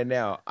telling you right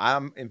now,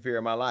 I'm in fear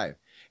of my life.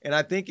 And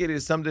I think it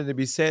is something to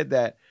be said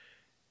that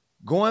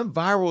going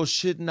viral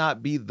should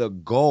not be the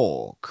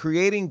goal.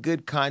 Creating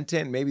good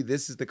content, maybe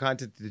this is the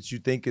content that you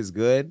think is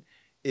good,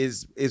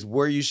 is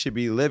where you should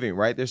be living,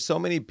 right? There's so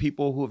many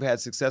people who have had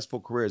successful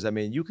careers. I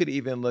mean, you could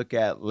even look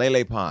at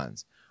Lele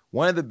Pons,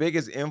 one of the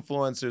biggest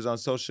influencers on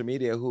social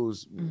media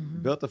who's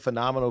built a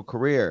phenomenal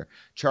career.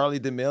 Charlie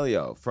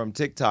D'Amelio from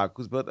TikTok,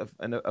 who's built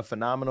a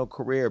phenomenal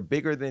career,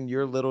 bigger than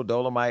your little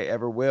Dolomite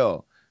ever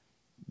will.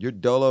 Your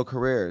Dolo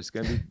career is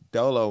going to be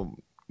Dolo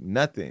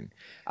nothing.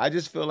 I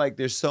just feel like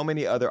there's so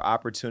many other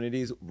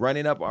opportunities.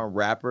 Running up on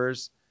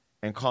rappers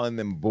and calling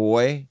them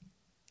boy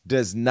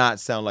does not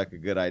sound like a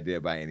good idea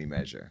by any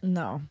measure.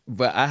 No.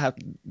 But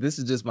this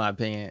is just my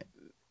opinion.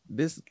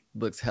 This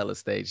looks hella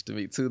staged to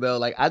me too, though.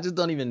 Like, I just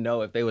don't even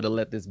know if they would have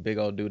let this big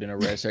old dude in a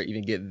red shirt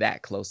even get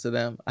that close to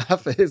them. I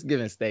feel it's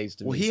giving staged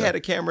to me. Well, he had a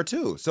camera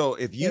too. So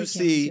if you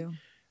see,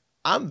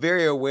 I'm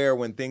very aware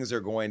when things are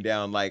going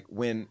down, like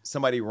when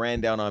somebody ran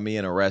down on me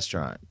in a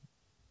restaurant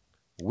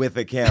with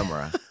a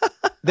camera.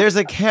 There's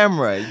a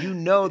camera. You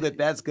know that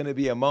that's going to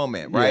be a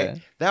moment, right? Yeah.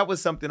 That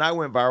was something I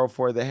went viral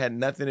for that had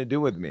nothing to do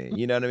with me.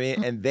 You know what I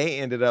mean? And they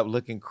ended up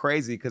looking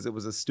crazy because it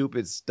was a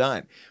stupid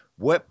stunt.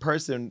 What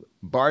person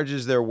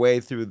barges their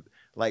way through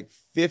like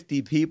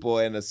 50 people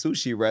in a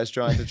sushi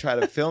restaurant to try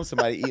to film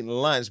somebody eating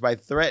lunch by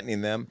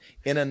threatening them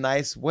in a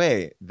nice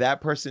way?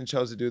 That person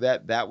chose to do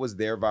that. That was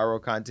their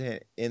viral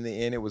content. In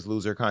the end, it was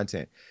loser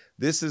content.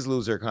 This is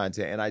loser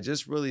content. And I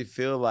just really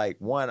feel like,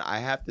 one, I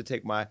have to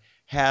take my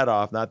hat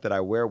off, not that I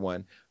wear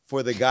one,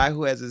 for the guy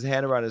who has his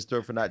hand around his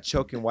throat for not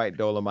choking White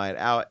Dolomite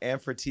out,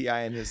 and for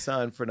T.I. and his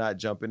son for not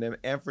jumping him,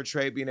 and for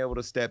Trey being able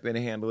to step in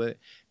and handle it.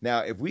 Now,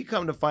 if we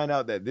come to find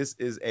out that this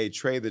is a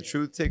Trey the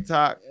Truth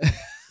TikTok,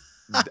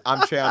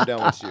 I'm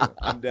done with you.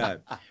 I'm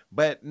done.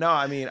 But no,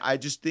 I mean, I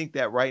just think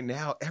that right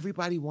now,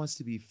 everybody wants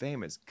to be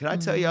famous. Can I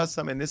tell y'all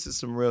something? This is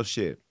some real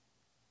shit.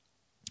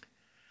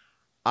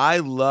 I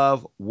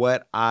love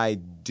what I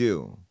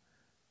do.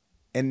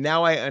 And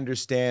now I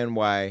understand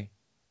why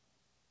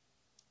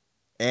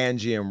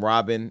Angie and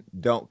Robin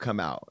don't come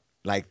out.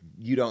 Like,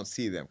 you don't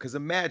see them. Because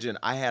imagine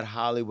I had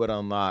Hollywood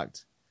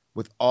Unlocked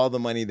with all the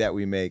money that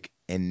we make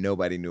and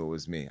nobody knew it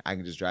was me. I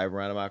can just drive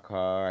around in my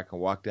car. I can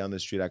walk down the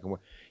street.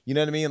 You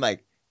know what I mean?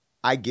 Like,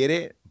 I get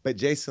it. But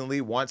Jason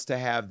Lee wants to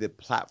have the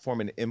platform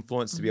and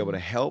influence to be able to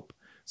help.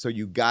 So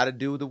you got to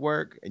do the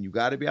work and you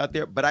got to be out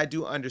there. But I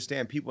do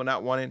understand people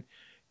not wanting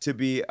to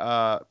be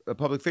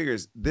public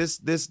figures. This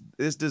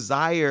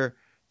desire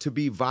to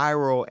be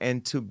viral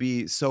and to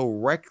be so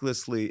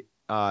recklessly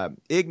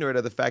ignorant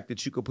of the fact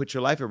that you could put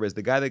your life at risk.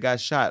 The guy that got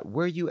shot,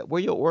 where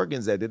your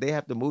organs at? Did they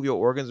have to move your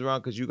organs around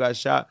because you got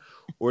shot,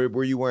 or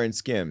were you wearing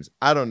Skims?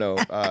 I don't know.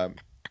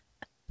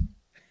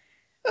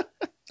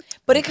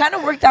 But it kind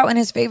of worked out in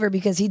his favor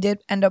because he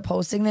did end up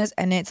posting this,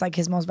 and it's like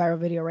his most viral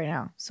video right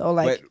now. So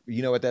like, but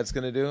you know what that's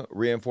gonna do?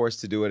 Reinforce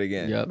to do it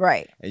again. Yep.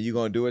 Right. And you're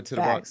gonna do it to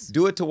the wrong.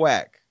 Do it to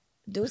whack.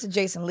 Do it to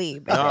Jason Lee.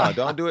 No,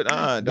 don't do it.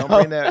 Don't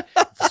bring that.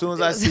 As soon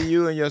as I see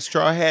you in your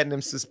straw hat and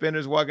them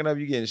suspenders walking up,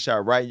 you getting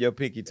shot right in your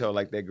pinky toe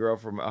like that girl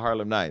from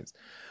Harlem Nights.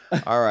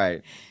 All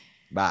right.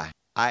 Bye.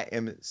 I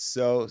am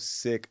so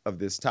sick of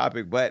this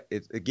topic, but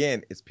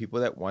it's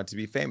people that want to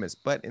be famous.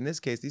 But in this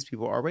case, these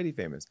people are already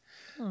famous.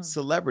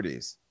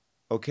 Celebrities.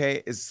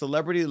 Okay, is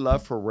celebrity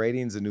love for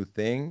ratings a new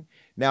thing?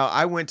 Now,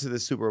 I went to the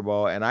Super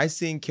Bowl and I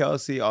seen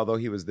Kelsey, although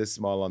he was this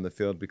small on the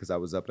field because I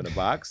was up in a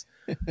box.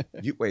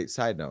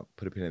 Side note,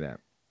 put a pin in that.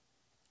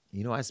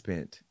 You know, I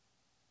spent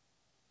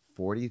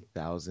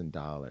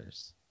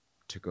 $40,000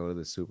 to go to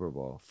the Super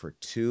Bowl for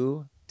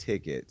 2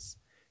 tickets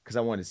because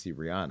I wanted to see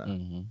Rihanna.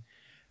 Mm-hmm.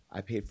 I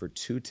paid for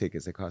 2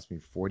 tickets. It cost me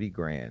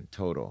 $40,000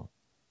 total.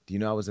 Do you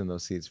know I was in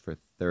those seats for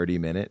 30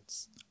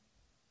 minutes?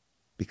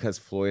 Because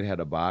Floyd had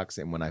a box,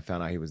 and when I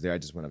found out he was there, I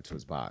just went up to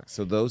his box.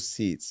 So those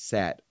seats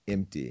sat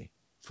empty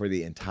for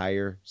the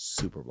entire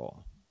Super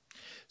Bowl.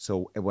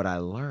 So what I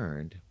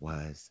learned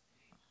was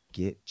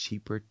get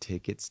cheaper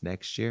tickets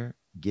next year,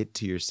 get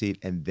to your seat,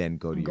 and then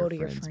go to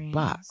your friend's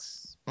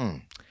box.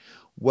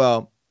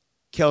 Well,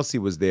 Kelsey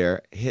was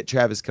there,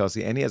 Travis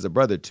Kelsey, and he has a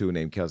brother too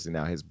named Kelsey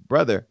now. His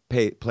brother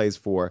plays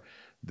for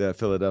the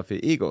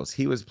Philadelphia Eagles.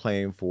 He was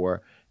playing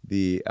for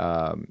the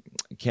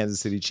Kansas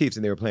City Chiefs,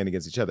 and they were playing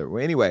against each other.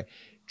 Well, anyway,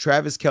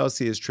 Travis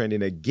Kelsey is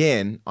trending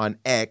again on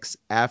X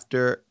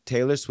after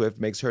Taylor Swift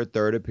makes her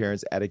 3rd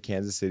appearance at a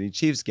Kansas City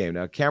Chiefs game.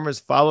 Now, cameras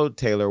followed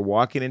Taylor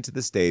walking into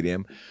the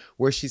stadium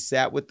where she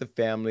sat with the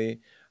family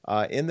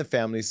in the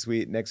family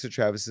suite next to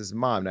Travis's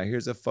mom. Now,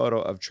 here's a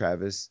photo of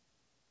Travis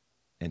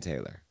and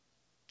Taylor.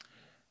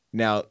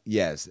 Now,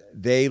 yes,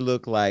 they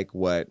look like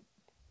what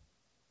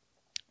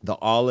the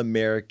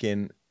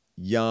all-American,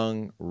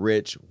 young,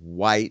 rich,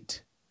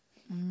 white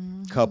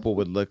couple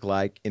would look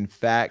like. In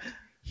fact,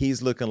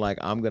 he's looking like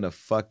I'm going to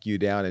fuck you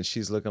down, and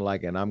she's looking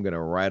like, and I'm going to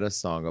write a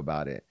song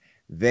about it.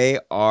 They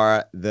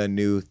are the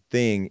new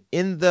thing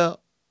in the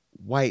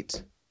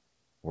white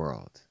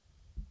world.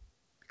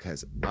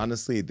 Because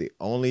honestly, the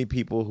only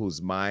people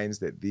whose minds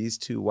that these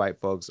two white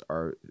folks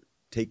are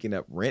taking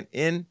up rent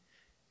in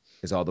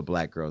is all the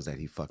black girls that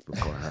he fucked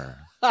before her.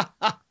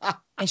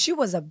 And she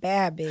was a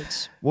bad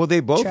bitch. Well, they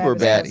both were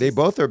Travis bad. Kelce. They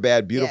both are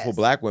bad, beautiful Yes.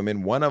 black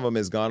women. One of them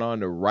has gone on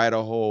to write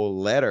a whole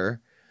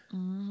letter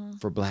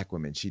for black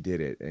women. She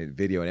did it, and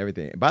video and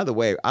everything. And by the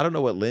way, I don't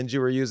know what lens you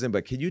were using,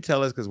 but can you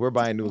tell us, because we're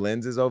buying new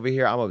lenses over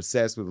here. I'm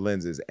obsessed with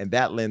lenses. And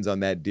that lens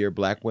on that Dear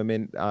Black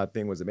Women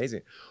thing was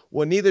amazing.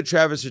 Well, neither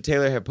Travis or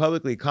Taylor have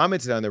publicly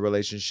commented on their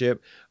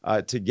relationship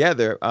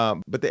together,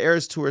 but the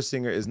Eras Tour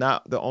singer is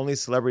not the only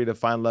celebrity to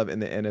find love in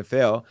the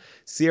NFL.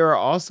 Ciara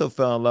also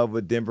fell in love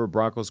with Denver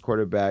Broncos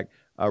quarterback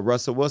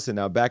Russell Wilson.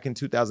 Now, back in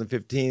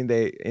 2015,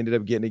 they ended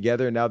up getting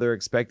together, and now they're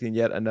expecting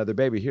yet another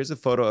baby. Here's a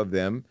photo of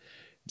them,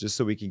 just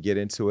so we can get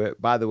into it.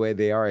 By the way,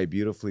 they are a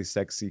beautifully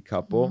sexy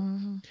couple.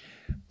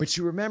 But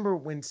you remember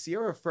when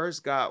Ciara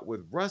first got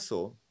with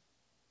Russell,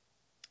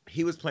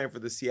 he was playing for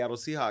the Seattle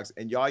Seahawks,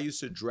 and y'all used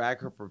to drag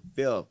her for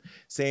filth,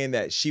 saying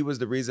that she was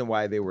the reason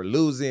why they were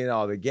losing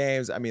all the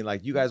games. I mean,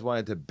 like, you guys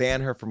wanted to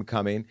ban her from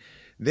coming.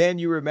 Then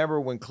you remember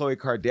when Khloe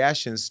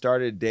Kardashian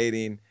started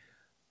dating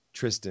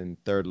Tristan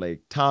Third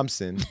Leg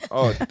Thompson.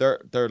 Oh,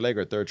 third leg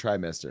or third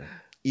trimester.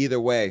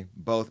 Either way,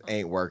 both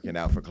ain't working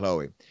out for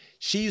Khloe.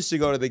 She used to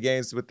go to the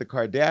games with the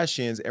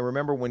Kardashians, and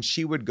remember when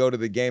she would go to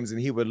the games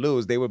and he would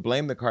lose, they would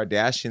blame the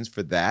Kardashians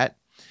for that.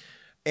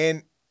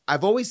 And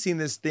I've always seen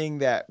this thing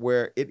that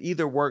where it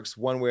either works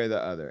one way or the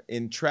other.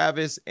 In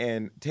Travis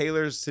and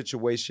Taylor's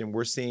situation,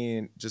 we're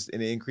seeing just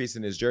an increase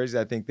in his jerseys.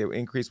 I think the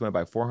increase went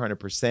by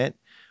 400%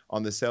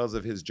 on the sales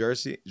of his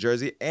jersey.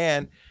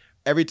 And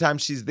every time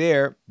she's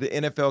there, the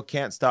NFL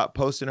can't stop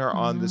posting her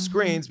on the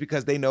screens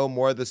because they know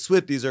more of the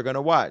Swifties are going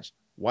to watch.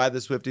 Why the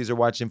Swifties are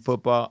watching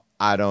football,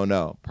 I don't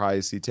know.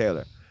 Probably see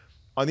Taylor.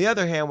 On the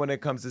other hand, when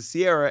it comes to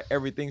Ciara,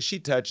 everything she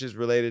touches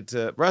related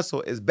to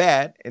Russell is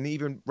bad. And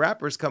even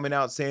rappers coming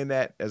out saying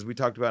that, as we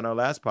talked about in our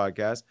last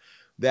podcast,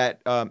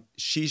 that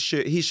he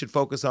should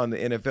focus on the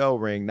NFL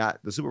ring, not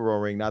the Super Bowl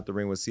ring, not the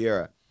ring with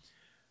Ciara.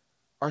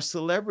 Is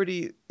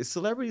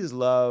celebrities'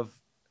 love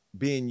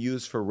being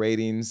used for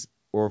ratings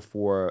or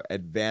for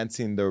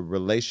advancing the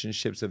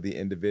relationships of the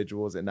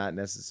individuals and not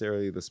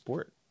necessarily the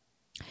sport?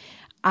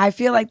 I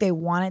feel like they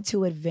wanted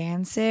to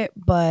advance it,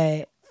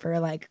 but for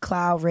like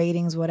cloud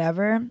ratings,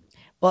 whatever.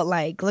 But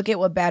like, look at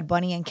what Bad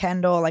Bunny and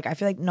Kendall, like, I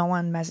feel like no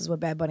one messes with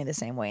Bad Bunny the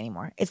same way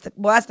anymore. That's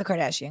the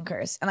Kardashian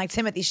curse. And like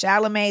Timothy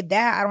Chalamet,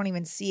 that I don't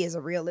even see as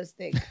a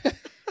realistic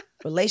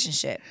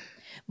relationship.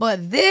 But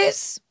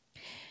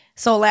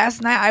so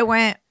last night I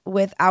went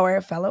with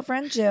our fellow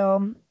friend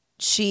Jill.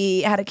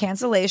 She had a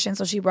cancellation,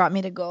 so she brought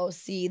me to go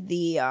see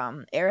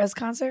the Eras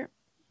concert.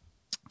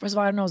 First of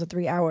all, I didn't know it was a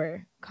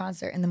 3-hour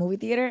concert in the movie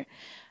theater.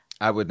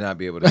 I would not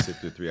be able to sit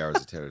through 3 hours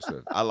of Taylor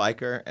Swift. I like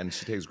her, and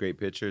she takes great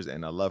pictures,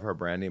 and I love her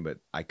branding, but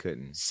I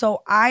couldn't.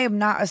 So I am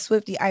not a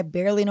Swiftie. I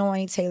barely know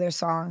any Taylor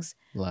songs.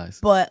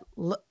 Lies. But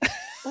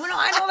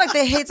I know like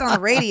the hits on the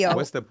radio.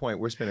 What's the point?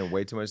 We're spending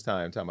way too much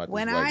time talking about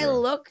When this white I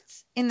girl.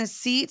 looked in the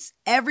seats,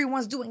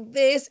 everyone's doing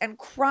this and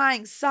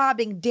crying,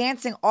 sobbing,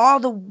 dancing. All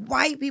the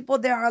white people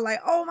there are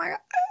like, oh my God.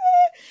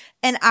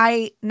 And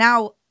I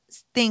now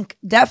think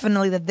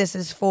definitely that this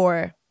is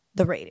for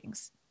the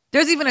ratings.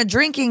 There's even a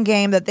drinking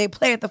game that they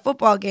play at the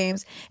football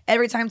games.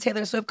 Every time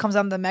Taylor Swift comes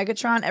on the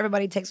Megatron,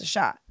 everybody takes a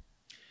shot.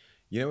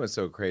 You know what's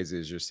so crazy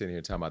is you're sitting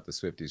here talking about the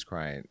Swifties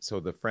crying. So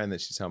the friend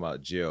that she's talking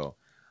about, Jill,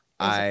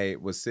 I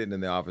was sitting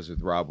in the office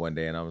with Rob one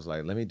day, and I was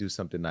like, let me do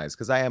something nice.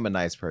 Because I am a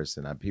nice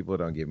person. People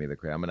don't give me the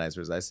credit. I'm a nice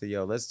person. I said,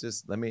 yo,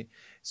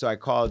 So I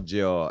called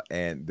Jill,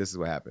 and this is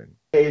what happened.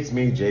 Hey, it's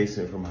me,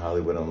 Jason from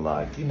Hollywood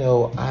Unlocked. You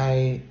know,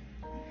 I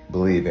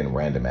believe in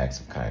random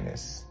acts of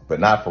kindness, but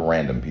not for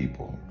random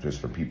people,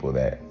 just for people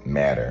that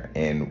matter.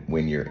 And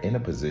when you're in a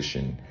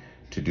position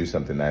to do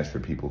something nice for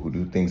people who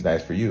do things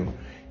nice for you,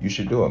 you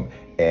should do them.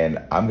 And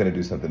I'm going to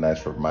do something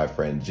nice for my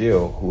friend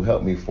Jill, who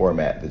helped me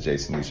format the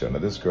Jason Lee Show. Now,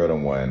 this girl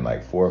done won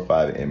like 4 or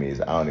 5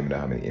 Emmys. I don't even know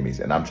how many Emmys.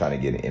 And I'm trying to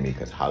get an Emmy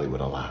because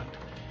Hollywood Unlocked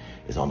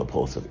is on the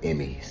pulse of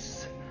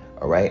Emmys.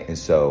 All right? And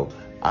so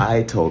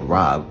I told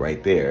Rob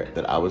right there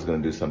that I was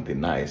going to do something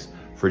nice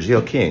for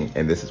Jill King.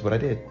 And this is what I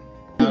did.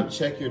 Now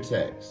check your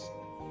text.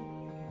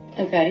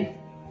 Okay.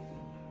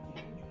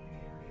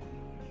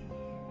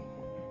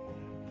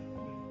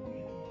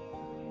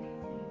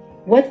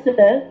 What's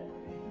this?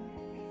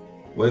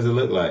 What does it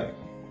look like?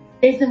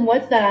 Jason,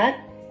 what's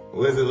that?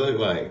 What does it look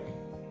like?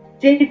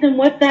 Jason,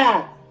 what's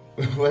that?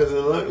 What does it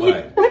look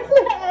like? What's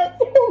that?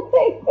 Oh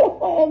my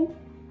God.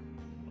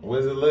 What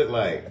does it look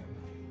like?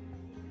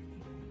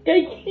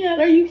 I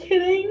can't. Are you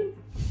kidding?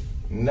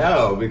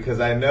 No, because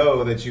I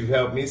know that you've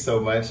helped me so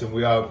much and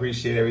we all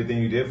appreciate everything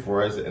you did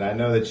for us. And I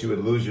know that you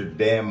would lose your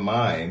damn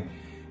mind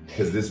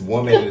Because this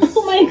woman is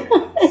Oh my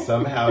God.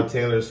 somehow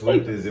Taylor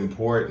Swift is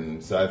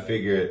important. So I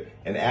figured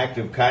an act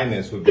of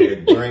kindness would be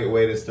a great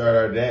way to start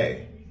our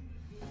day.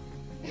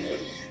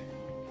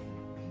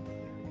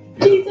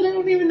 Jason, I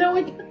don't even know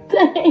what to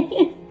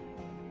say.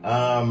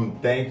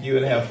 Thank you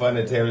and have fun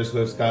at Taylor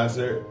Swift's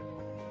concert.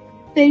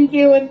 Thank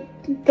you, and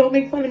don't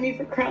make fun of me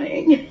for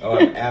crying. Oh,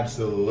 I'm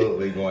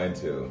absolutely going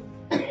to.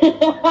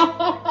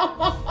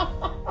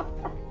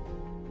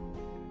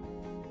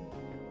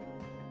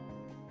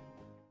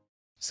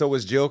 So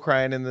was Jill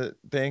crying in the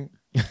thing?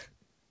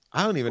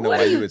 I don't even know What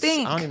why do you you would.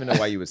 think? I don't even know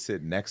why you would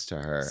sit next to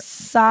her.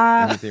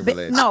 Anything But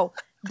related. no.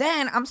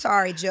 Then I'm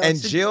sorry, Jill.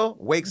 And Jill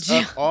wakes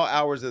up all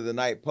hours of the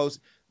night,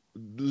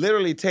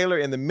 literally Taylor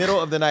in the middle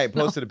of the night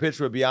posted a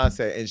picture of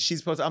Beyonce, and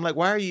she's posted. I'm like,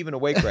 why are you even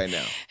awake right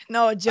now?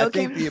 No, Jill I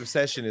think came. the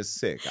obsession is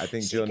sick. I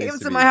think Jill She needs came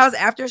to to be. my house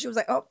after. She was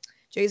like, "Oh,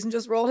 Jason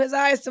just rolled his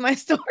eyes to my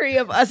story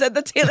of us at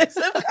the Taylor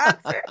Swift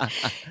concert."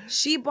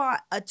 She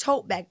bought a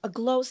tote bag, a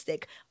glow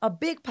stick, a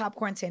big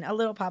popcorn tin, a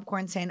little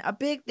popcorn tin, a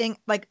big thing,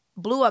 like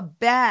blew a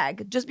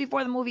bag just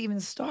before the movie even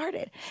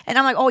started. And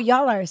I'm like, "Oh,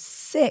 y'all are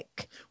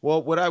sick."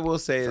 Well, what I will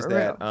say is For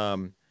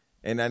that,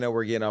 and I know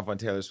we're getting off on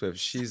Taylor Swift.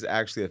 She's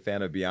actually a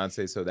fan of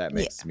Beyonce, so that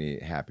makes me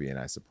happy, and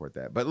I support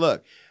that. But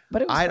look,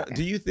 But it was fine.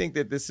 do you think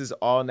that this is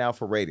all now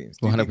for ratings?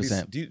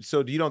 100%.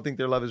 So do you don't think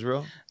their love is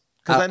real?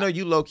 Because I know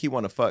you low key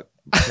want to fuck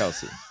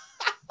Kelsey.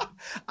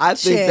 I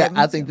think Shit,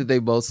 me that they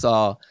both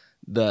saw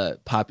the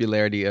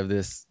popularity of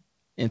this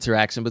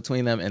interaction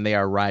between them, and they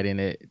are riding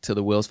it till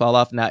the wheels fall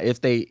off. Now,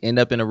 if they end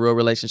up in a real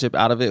relationship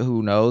out of it,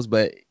 who knows?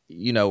 But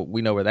we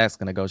know where that's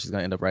gonna go. She's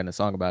gonna end up writing a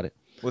song about it.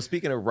 Well,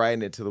 speaking of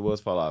riding it till the wheels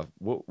fall off,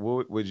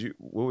 what would you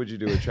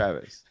do with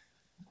Travis?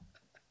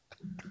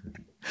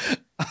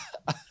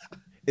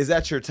 Is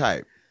that your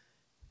type?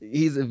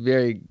 He's a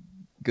very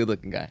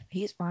good-looking guy.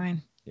 He's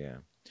fine. Yeah.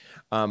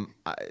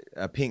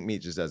 A pink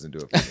meat just doesn't do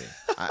it for me.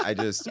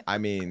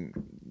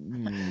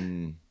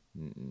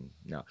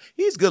 No.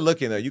 He's good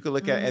looking though. You can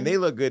look at, and they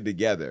look good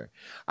together.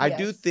 I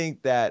do Yes.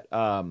 think that,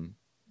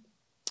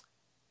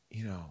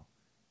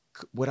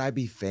 would I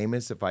be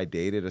famous if I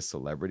dated a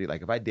celebrity?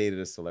 Like if I dated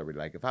a celebrity,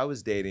 like if I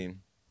was dating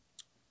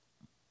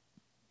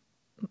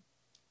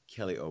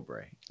Kelly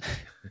Oubre.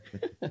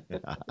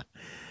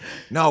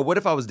 No, what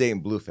if I was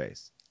dating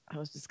Blueface? I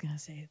was just gonna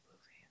say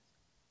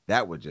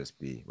That would just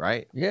be,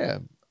 right? Yeah.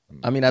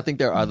 I mean, I think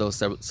there are those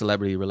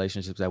celebrity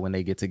relationships that when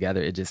they get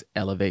together, it just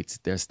elevates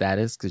their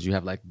status because you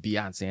have like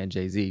Beyonce and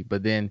Jay-Z.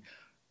 But then,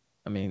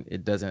 I mean,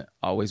 it doesn't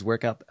always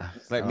work out.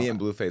 It's like me and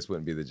Blueface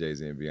wouldn't be the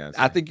Jay-Z and Beyonce.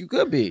 I think you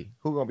could be.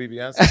 Who gonna be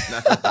Beyonce?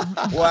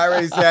 Well, I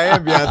already say I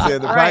am Beyonce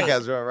in the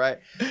podcast, right?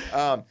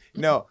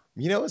 No,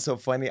 you know what's so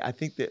funny? I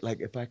think that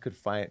like if I could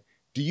find,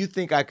 do you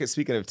think I could,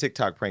 speaking of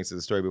TikTok pranks as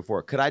a story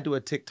before, could I do a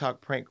TikTok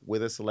prank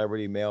with a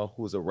celebrity male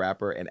who's a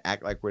rapper and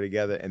act like we're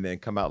together and then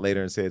come out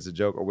later and say it's a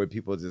joke, or would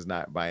people just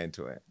not buy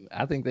into it?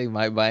 I think they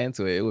might buy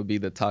into it. It would be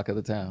the talk of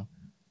the town.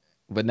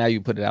 But now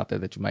you put it out there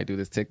that you might do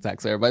this TikTok,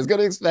 so everybody's going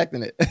to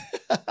expecting it.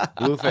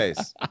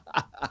 Blueface.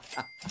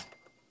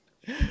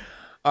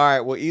 All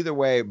right. Well, either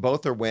way,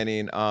 both are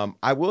winning.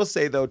 I will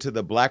say, though, to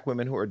the black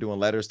women who are doing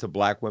letters to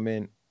black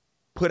women,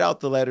 put out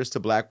the letters to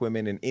black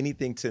women and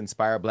anything to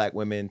inspire black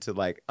women to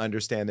like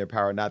understand their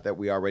power. Not that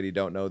we already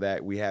don't know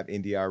that. We have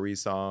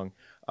NDRE's song,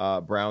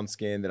 Brown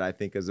Skin, that I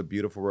think is a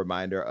beautiful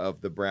reminder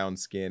of the brown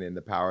skin and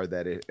the power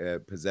that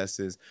it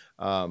possesses.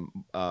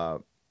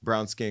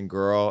 Brown Skin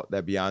Girl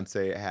that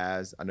Beyonce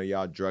has. I know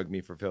y'all drugged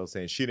me for Phil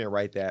saying she didn't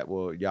write that.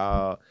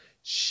 Well,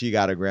 she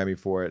got a Grammy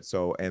for it.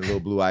 So, and Lil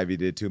Blue Ivy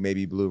did too.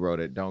 Maybe Blue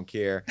wrote it. Don't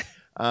care.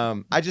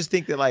 I just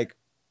think that like,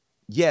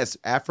 yes,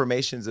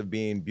 affirmations of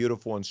being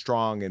beautiful and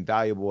strong and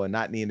valuable and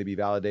not needing to be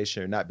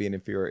validation or not being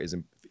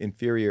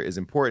inferior is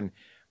important.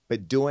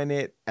 But doing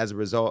it as a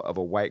result of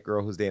a white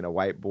girl who's dating a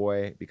white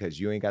boy because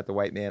you ain't got the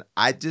white man,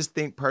 I just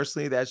think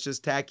personally that's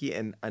just tacky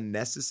and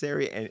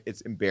unnecessary, and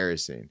it's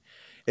embarrassing,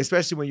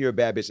 especially when you're a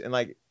bad bitch. And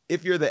like,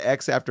 if you're the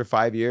ex after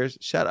 5 years,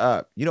 shut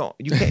up.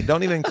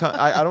 Don't even come.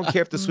 I don't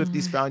care if the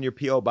Swifties found your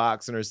P.O.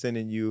 box and are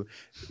sending you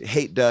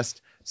hate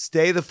dust.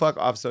 Stay the fuck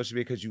off social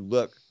media because you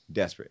look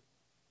desperate.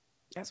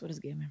 that's what it's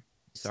giving.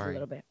 Just Sorry. a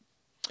little bit.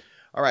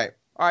 All right.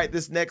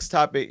 This next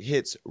topic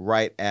hits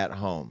right at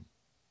home.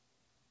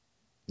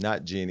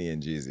 Not Jeannie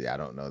and Jeezy. I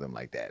don't know them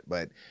like that.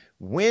 But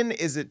when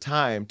is it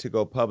time to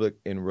go public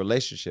in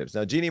relationships?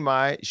 Now, Jeannie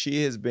Mai,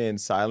 she has been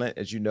silent,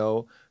 as you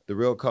know, the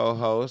real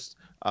co-host,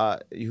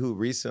 who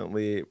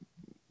recently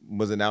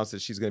was announced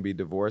that she's going to be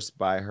divorced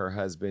by her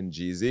husband,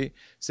 Jeezy,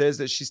 says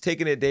that she's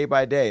taking it day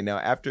by day. Now,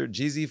 after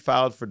Jeezy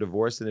filed for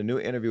divorce in a new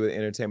interview with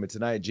Entertainment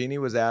Tonight, Jeannie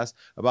was asked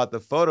about the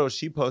photo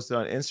she posted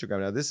on Instagram.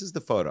 Now, this is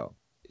the photo.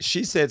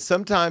 She said,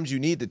 sometimes you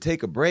need to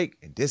take a break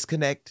and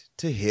disconnect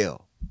to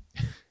heal.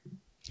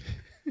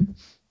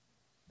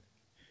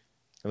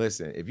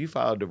 Listen, if you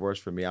file a divorce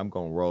for me, I'm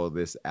going to roll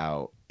this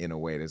out in a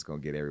way that's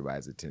going to get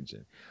everybody's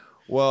attention.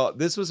 Well,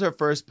 this was her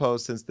first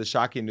post since the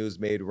shocking news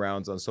made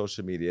rounds on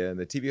social media, and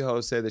the TV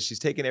host said that she's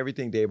taking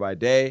everything day by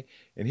day.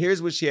 And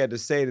here's what she had to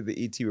say to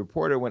the ET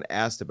reporter when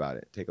asked about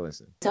it. Take a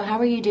listen. So how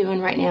are you doing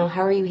right now?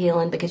 How are you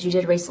healing? Because you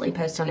did recently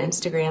post on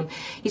Instagram.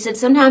 You said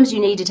sometimes you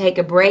need to take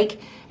a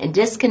break and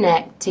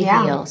disconnect to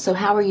heal. So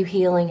how are you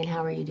healing and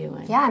how are you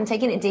doing? Yeah, I'm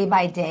taking it day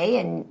by day,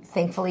 and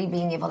thankfully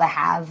being able to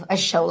have a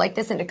show like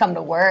this and to come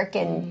to work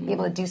and be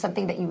able to do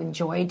something that you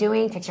enjoy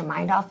doing, takes your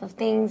mind off of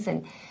things.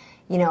 And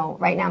you know,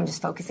 right now I'm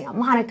just focusing on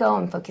Monaco.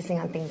 I'm focusing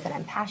on things that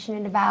I'm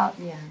passionate about.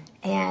 Yeah.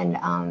 And,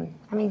 I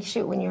mean,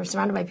 shoot, when you're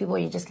surrounded by people,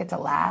 you just get to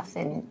laugh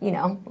and, you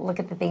know, look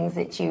at the things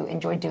that you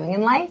enjoy doing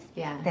in life.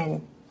 Yeah.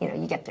 Then, you know,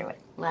 you get through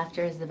it.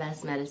 Laughter is the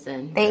best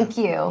medicine. Thank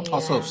you. Yeah.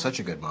 Also, such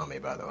a good mommy,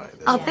 by the way.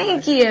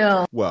 Thank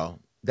you.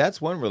 Well,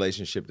 that's one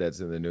relationship that's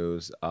in the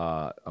news,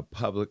 a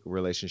public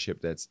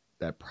relationship that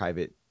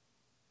private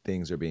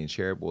things are being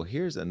shared. Well,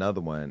 here's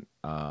another one.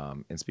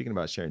 And speaking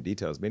about sharing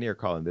details, many are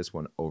calling this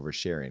one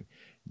oversharing.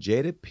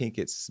 Jada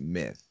Pinkett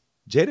Smith.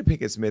 Jada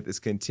Pinkett Smith is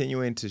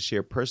continuing to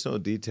share personal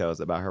details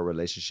about her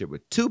relationship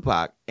with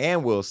Tupac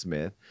and Will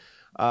Smith.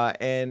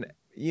 And,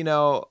 you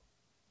know,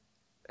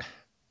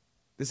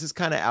 this is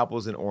kind of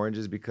apples and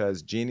oranges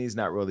because Jeannie's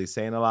not really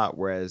saying a lot,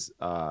 whereas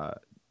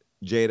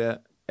Jada,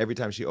 every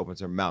time she opens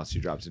her mouth,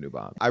 she drops a new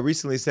bomb. I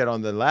recently said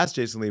on the last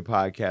Jason Lee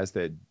podcast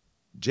that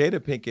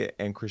Jada Pinkett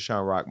and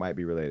Krishan Rock might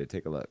be related.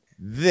 Take a look.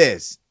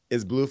 This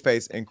is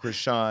Blueface and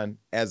Krishan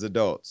as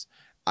adults.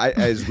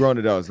 As grown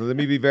adults. Let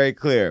me be very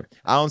clear.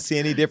 I don't see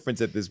any difference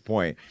at this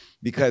point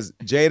because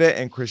Jada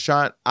and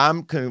Krishan,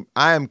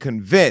 I am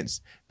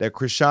convinced that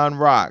Krishan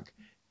Rock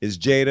is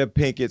Jada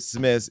Pinkett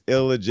Smith's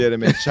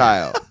illegitimate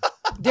child.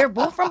 They're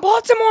both from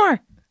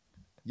Baltimore.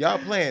 Y'all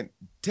playing.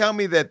 Tell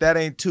me that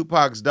ain't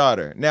Tupac's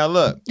daughter. Now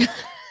look.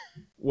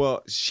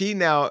 Well, she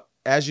now,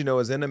 as you know,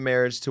 is in a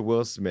marriage to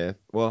Will Smith.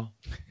 Well,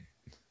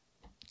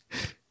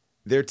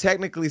 they're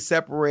technically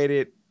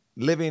separated,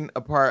 living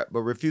apart,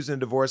 but refusing to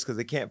divorce because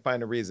they can't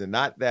find a reason.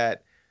 Not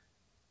that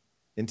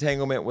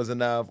entanglement was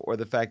enough, or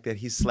the fact that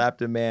he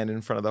slapped a man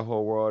in front of the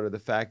whole world, or the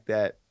fact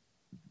that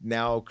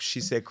now she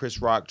said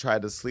Chris Rock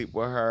tried to sleep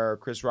with her.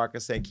 Chris Rock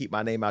is saying, keep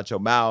my name out your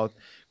mouth.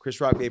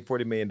 Chris Rock made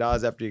 $40 million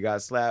after he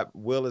got slapped.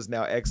 Will is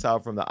now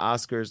exiled from the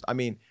Oscars. I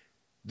mean,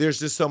 there's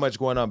just so much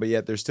going on, but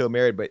yet they're still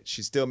married, but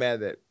she's still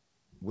mad that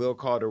Will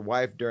called her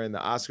wife during the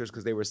Oscars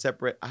because they were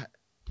separate.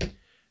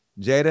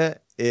 Jada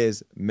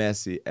is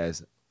messy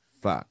as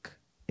fuck,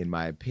 in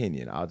my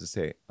opinion. I'll just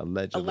say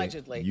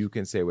allegedly. You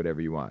can say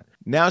whatever you want.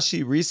 Now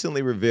she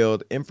recently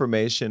revealed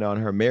information on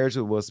her marriage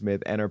with Will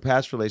Smith and her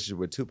past relationship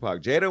with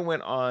Tupac. Jada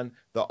went on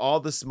the All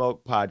the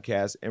Smoke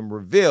podcast and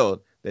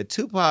revealed that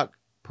Tupac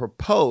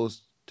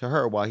proposed to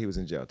her while he was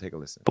in jail. Take a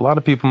listen. A lot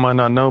of people might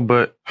not know,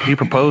 but he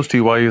proposed to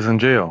you while he was in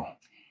jail.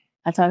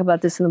 I talk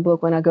about this in the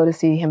book when I go to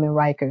see him in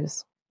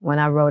Rikers, when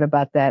I wrote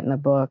about that in the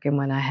book, and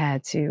when I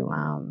had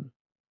to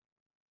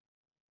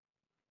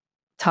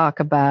talk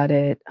about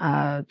it,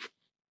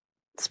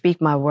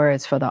 speak my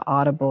words for the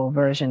audible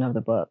version of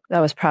the book. That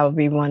was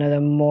probably one of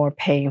the more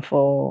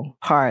painful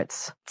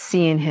parts,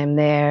 seeing him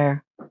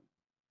there,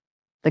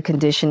 the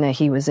condition that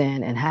he was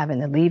in, and having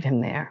to leave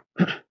him there.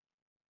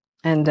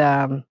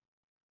 And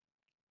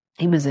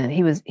he was in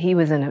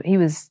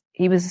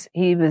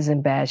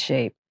bad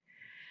shape.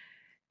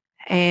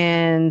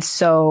 And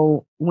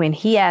so when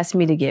he asked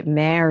me to get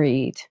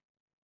married,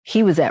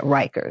 he was at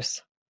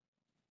Rikers.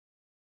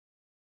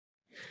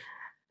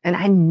 And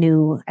I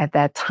knew at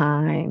that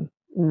time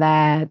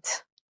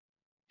that,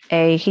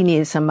 he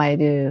needed somebody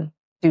to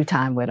do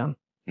time with him,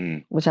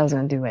 which I was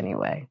going to do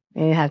anyway.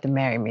 You didn't have to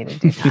marry me to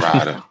do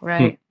time.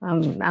 Right?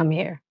 I'm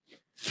here.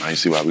 I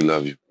see why we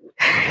love you.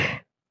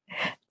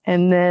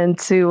 And then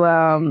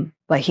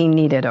he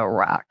needed a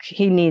rock.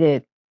 He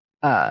needed,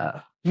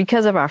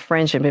 because of our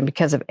friendship and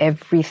because of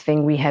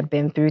everything we had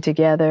been through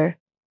together,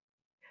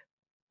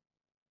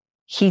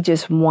 he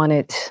just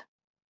wanted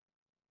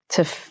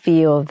to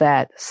feel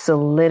that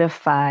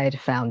solidified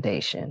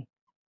foundation,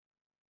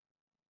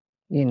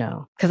 you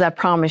know, because I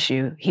promise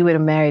you, he would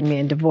have married me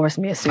and divorced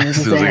me as soon as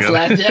his ass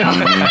left jail.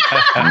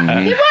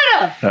 He would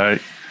have.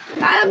 Right.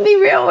 I'll be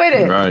real with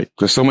it. Right.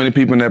 Because so many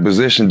people in that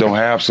position don't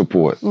have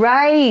support.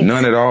 Right.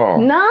 None at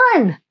all.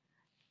 None.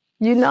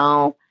 You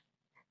know?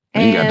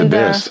 And you got the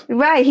best.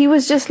 Right. He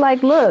was just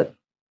like, look.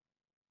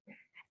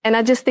 And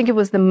I just think it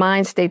was the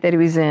mind state that he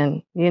was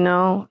in. You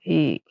know,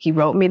 he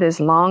wrote me this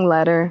long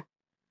letter.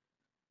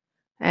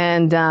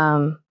 And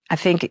I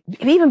think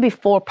even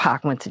before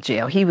Pac went to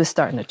jail, he was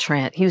starting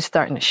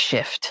to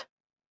shift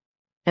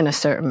in a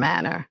certain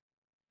manner.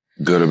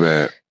 Good or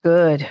bad?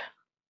 Good.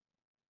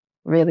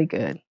 Really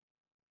good.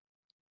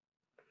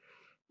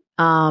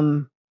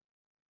 And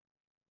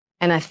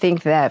I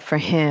think that for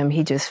him,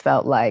 he just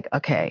felt like,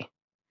 okay,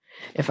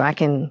 if I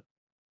can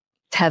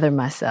tether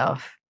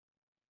myself,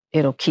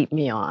 it'll keep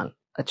me on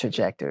a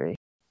trajectory.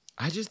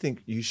 I just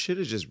think you should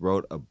have just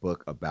wrote a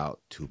book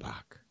about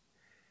Tupac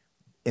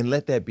and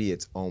let that be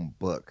its own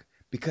book.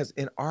 Because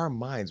in our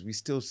minds, we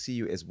still see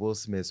you as Will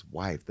Smith's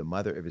wife, the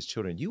mother of his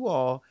children. You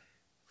all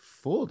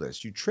fooled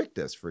us. You tricked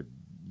us for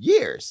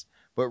years.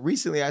 But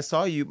recently I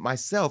saw you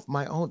myself,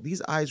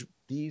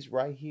 these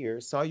right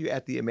here, saw you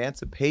at the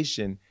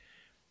Emancipation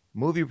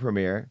movie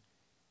premiere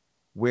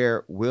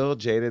where Will,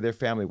 Jada, their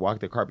family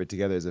walked the carpet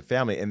together as a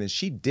family, and then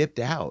she dipped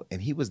out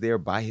and he was there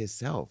by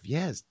himself.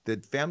 Yes, the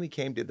family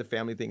came, did the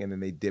family thing, and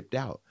then they dipped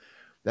out.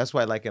 That's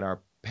why, like in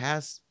our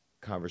past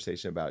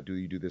conversation about do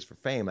you do this for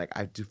fame, like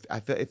I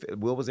feel if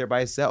Will was there by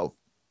himself.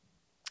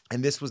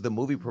 And this was the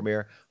movie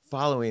premiere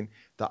following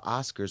the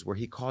Oscars where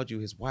he called you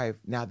his wife.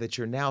 Now that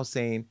you're now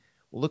saying,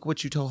 well, look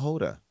what you told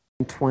Hoda.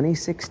 In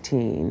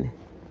 2016,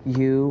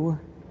 you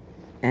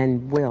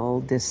and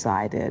Will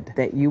decided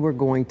that you were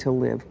going to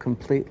live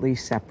completely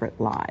separate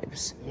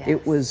lives. Yes.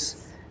 It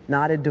was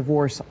not a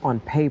divorce on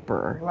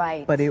paper,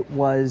 right, but it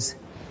was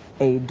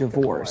a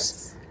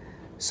divorce.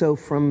 So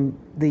from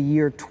the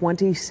year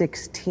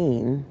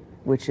 2016,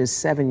 which is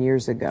 7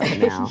 years ago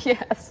now,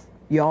 yes,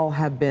 y'all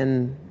have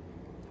been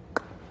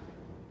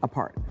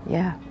apart.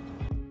 Yeah.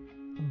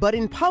 But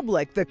in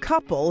public, the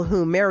couple,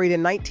 who married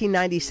in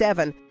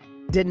 1997,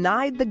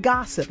 denied the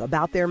gossip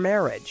about their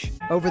marriage.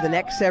 Over the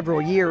next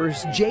several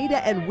years,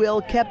 Jada and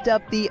Will kept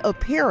up the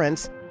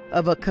appearance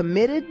of a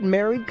committed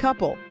married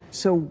couple.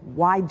 So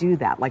why do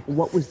that? Like,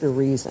 what was the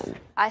reason?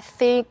 I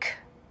think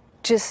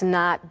just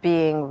not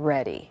being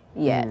ready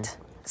yet.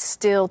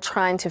 Still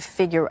trying to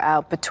figure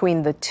out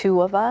between the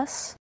two of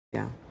us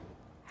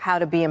how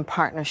to be in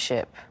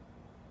partnership,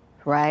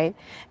 right?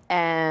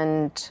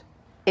 And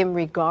in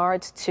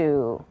regards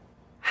to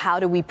how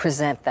do we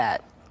present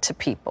that to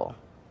people,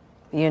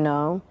 you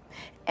know?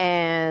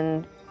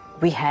 And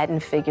we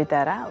hadn't figured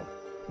that out.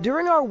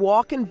 During our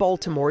walk in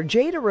Baltimore,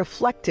 Jada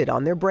reflected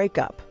on their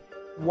breakup.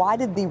 Why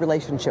did the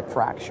relationship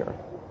fracture?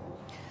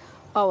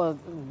 Oh,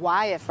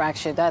 why it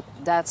fractured,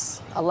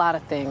 that's a lot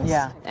of things.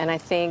 Yeah. And I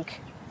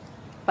think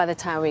by the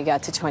time we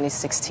got to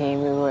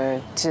 2016, we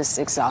were just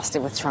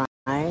exhausted with trying.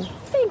 I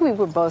think we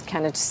were both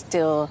kind of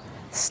still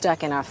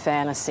stuck in our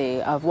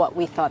fantasy of what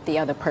we thought the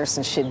other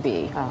person should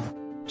be.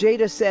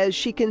 Jada says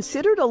she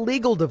considered a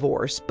legal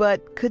divorce,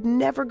 but could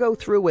never go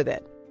through with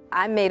it.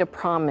 I made a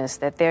promise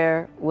that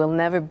there will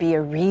never be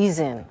a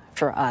reason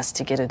for us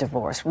to get a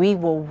divorce. We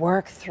will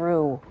work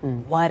through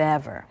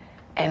whatever.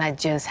 And I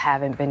just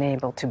haven't been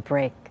able to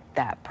break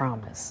that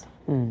promise.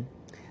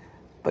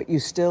 But you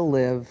still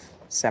live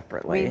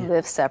separately. We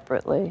live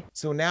separately.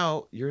 So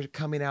now you're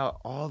coming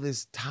out all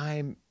this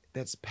time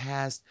that's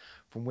passed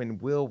from when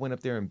Will went up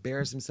there and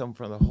embarrassed himself in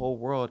front of the whole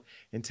world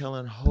and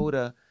telling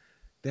Hoda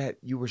that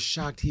you were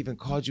shocked he even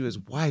called you his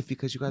wife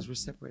because you guys were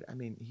separated. I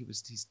mean,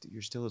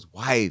 you're still his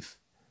wife.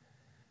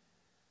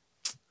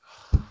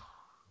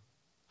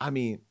 I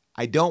mean,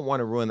 I don't want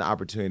to ruin the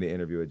opportunity to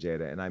interview with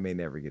Jada, and I may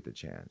never get the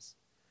chance.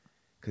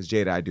 Because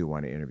Jada, I do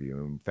want to interview.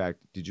 In fact,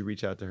 did you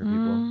reach out to her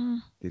people?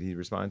 Did he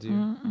respond to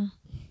you?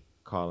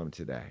 Call him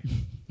today.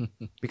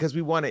 Because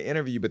we want to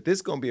interview you, but this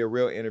is going to be a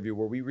real interview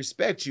where we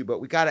respect you, but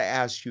we got to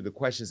ask you the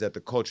questions that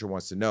the culture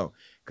wants to know.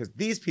 Because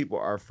these people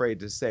are afraid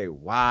to say,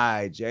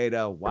 why,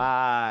 Jada,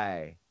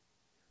 why?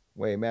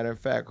 Wait, matter of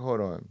fact, hold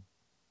on.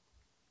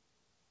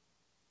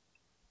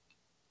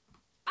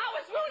 I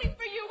was rooting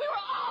for you. We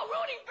were all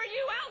rooting for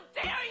you. How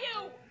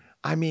dare you?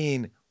 I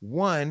mean,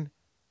 one,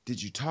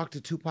 did you talk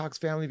to Tupac's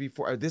family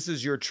before? This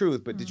is your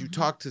truth, but did you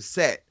talk to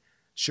Set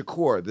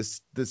Shakur,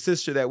 the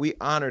sister that we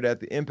honored at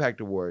the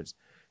Impact Awards,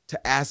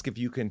 to ask if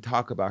you can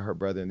talk about her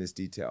brother in this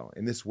detail,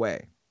 in this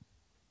way?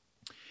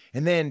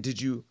 And then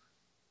did you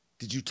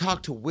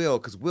talk to Will?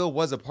 Because Will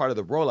was a part of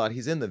the rollout.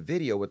 He's in the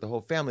video with the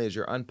whole family as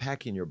you're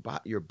unpacking your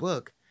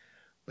book.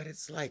 But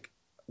it's like,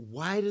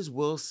 why does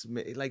Will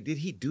Smith, like, did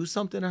he do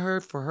something to her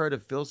for her to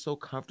feel so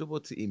comfortable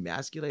to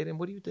emasculate him?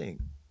 What do you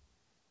think?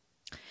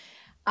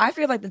 I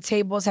feel like the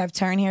tables have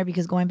turned here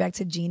because going back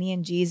to Jeannie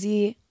and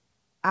Jeezy,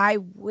 I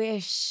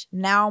wish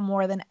now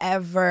more than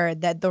ever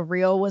that The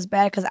Real was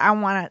bad because I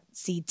want to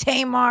see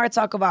Tamar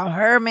talk about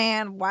her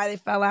man, why they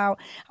fell out.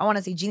 I want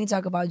to see Jeannie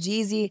talk about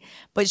Jeezy.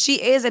 But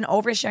she is an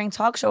oversharing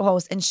talk show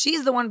host, and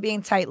she's the one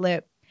being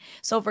tight-lipped.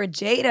 So for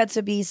Jada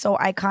to be so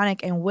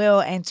iconic, and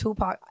Will and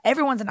Tupac,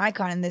 everyone's an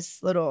icon in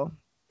this little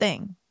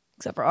thing,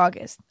 except for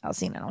August.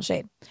 Alcina, no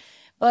shade.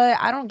 But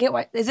I don't get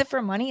why. Is it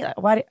for money? Like,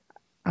 why?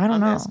 I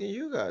don't know. I'm asking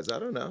you guys. I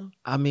don't know.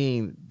 I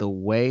mean, the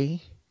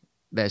way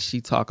that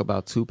she talk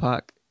about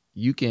Tupac,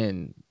 you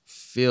can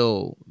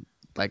feel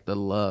like the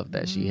love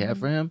that she had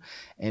for him,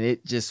 and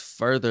it just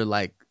further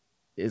like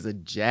is a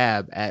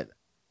jab at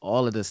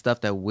all of the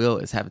stuff that Will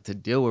is having to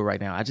deal with right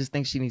now. I just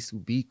think she needs to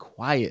be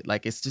quiet.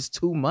 Like, it's just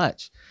too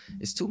much.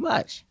 It's too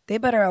much. They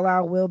better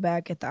allow Will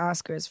back at the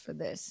Oscars for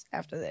this,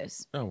 after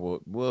this. No,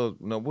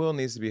 Will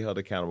needs to be held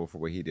accountable for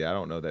what he did. I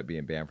don't know that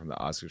being banned from the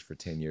Oscars for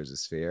 10 years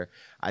is fair.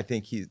 I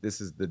think this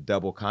is the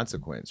double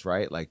consequence,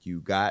 right? Like,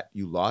 you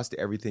lost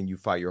everything you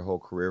fought your whole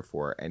career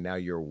for, and now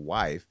your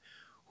wife,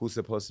 who's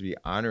supposed to be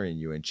honoring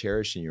you and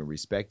cherishing you and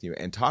respecting you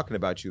and talking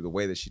about you the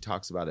way that she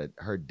talks about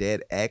her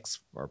dead ex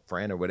or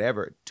friend or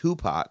whatever,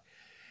 Tupac.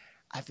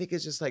 I think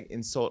it's just like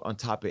insult on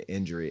top of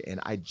injury. And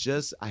I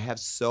have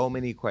so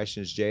many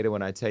questions, Jada,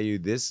 when I tell you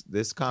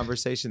this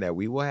conversation that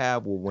we will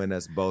have will win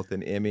us both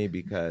an Emmy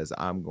because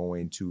I'm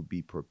going to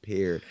be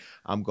prepared.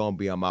 I'm going to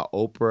be on my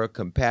Oprah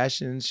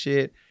compassion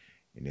shit.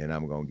 And then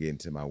I'm going to get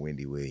into my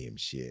Wendy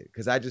Williams shit.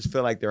 Because I just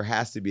feel like there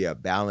has to be a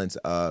balance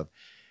of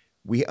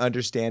we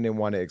understand and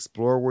want to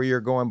explore where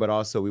you're going, but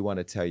also we want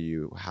to tell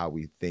you how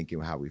we think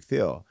and how we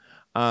feel.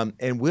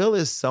 And Will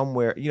is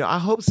somewhere, I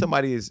hope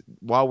somebody is,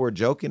 while we're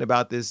joking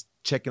about this,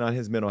 checking on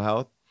his mental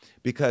health,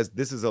 because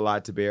this is a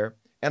lot to bear.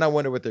 And I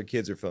wonder what their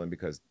kids are feeling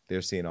because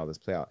they're seeing all this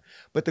play out.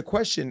 But the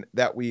question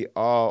that we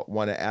all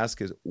want to ask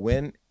is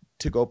when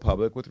to go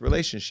public with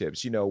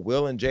relationships.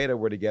 Will and Jada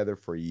were together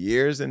for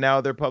years and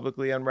now they're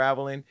publicly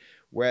unraveling,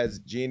 whereas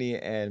Jeannie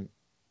and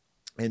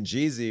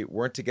Jeezy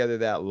weren't together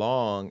that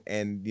long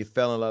and you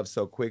fell in love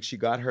so quick. She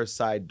got her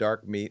side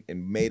dark meat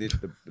and made it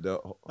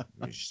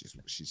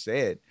she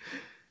said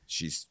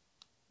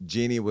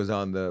Jeannie was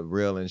on the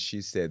reel and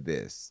she said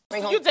this.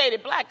 You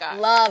dated black guys.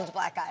 Loved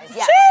black guys.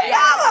 Yeah.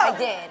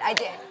 I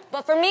did.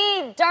 But for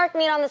me, dark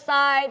meat on the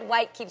side,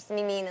 white keeps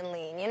me mean and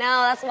lean.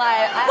 That's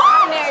why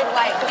I married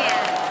white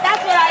man.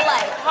 That's what I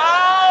like.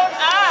 Hold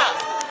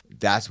up.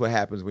 That's what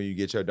happens when you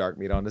get your dark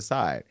meat on the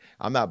side.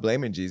 I'm not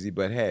blaming Jeezy,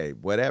 but hey,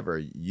 whatever.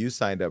 You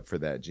signed up for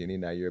that, Jeannie.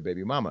 Now you're a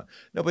baby mama.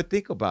 No, but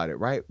think about it,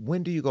 right?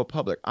 When do you go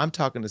public? I'm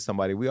talking to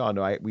somebody. We all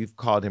know we've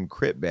called him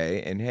Crip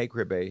Bay. And hey,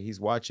 Crip Bay, he's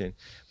watching.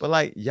 But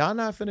like, y'all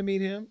not finna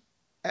meet him.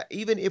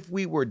 Even if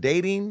we were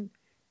dating,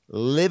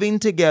 living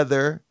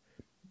together,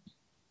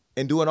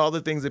 and doing all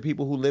the things that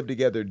people who live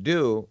together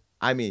do.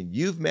 I mean,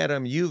 you've met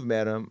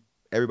him.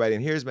 Everybody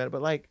in here's met him.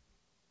 But like,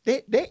 y'all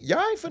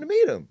ain't finna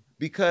meet him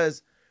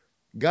because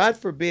God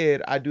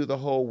forbid I do the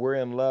whole we're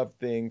in love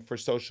thing for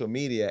social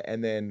media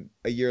and then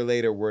a year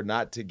later we're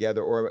not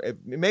together, or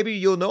maybe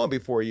you'll know him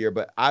before a year,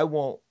 but I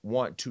won't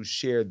want to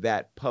share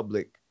that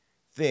public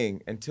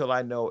thing until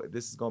I know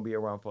this is going to be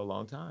around for a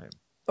long time.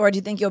 Or do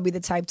you think you'll be the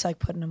type to like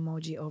put an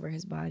emoji over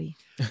his body?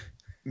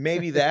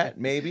 Maybe that,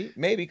 maybe,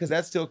 because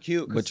that's still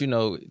cute. But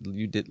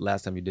you did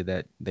last time you did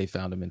that, they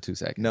found him in 2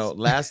 seconds. No,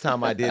 last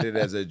time I did it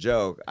as a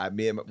joke.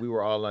 We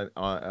were all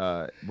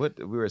on we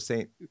were at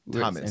St.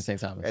 Thomas. In St.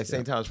 Thomas. At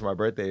St. Thomas for my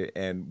birthday,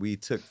 and we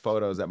took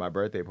photos at my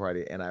birthday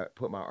party, and I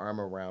put my arm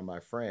around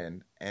my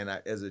friend, and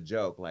as a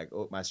joke, like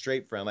my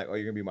straight friend, like, oh,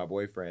 you're gonna be my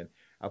boyfriend.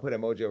 I put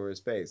an emoji over his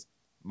face.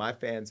 My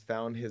fans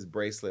found his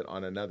bracelet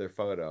on another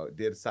photo,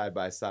 did side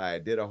by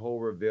side, did a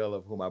whole reveal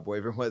of who my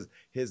boyfriend was.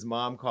 His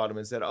mom called him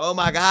and said, oh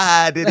my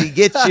God, did he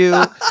get you?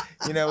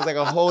 It was like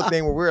a whole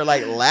thing where we were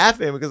like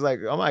laughing because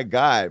like, oh my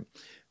God.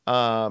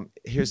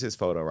 Here's his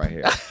photo right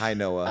here. Hi,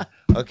 Noah.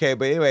 Okay,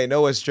 but anyway,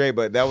 Noah's straight,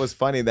 but that was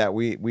funny that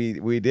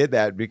we did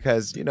that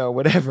because,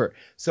 whatever.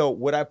 So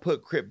would I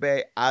put Crip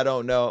Bay? I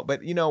don't know.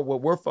 But,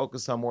 what we're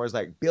focused on more is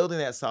like building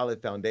that solid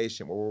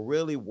foundation where we're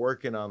really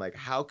working on like,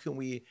 how can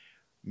we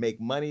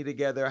make money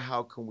together?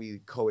 How can we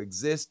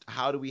coexist?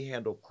 How do we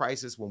handle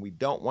crisis when we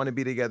don't want to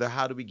be together?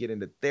 How do we get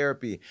into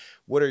therapy?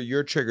 What are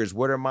your triggers?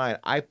 What are mine?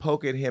 I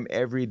poke at him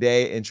every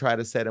day and try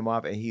to set him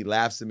off, and he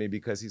laughs at me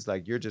because he's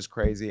like, you're just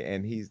crazy.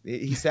 And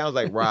he sounds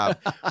like Rob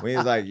when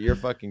he's like, you're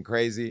fucking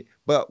crazy.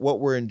 But what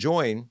we're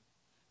enjoying,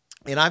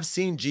 and I've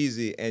seen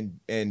Jeezy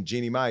and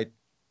Jeannie Mai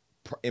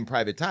in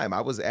private time.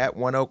 I was at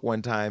One Oak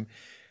one time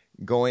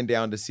going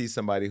down to see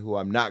somebody who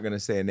I'm not going to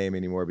say a name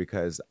anymore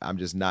because I'm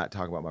just not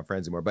talking about my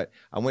friends anymore. But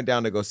I went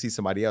down to go see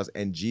somebody else,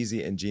 and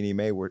Jeezy and Jeannie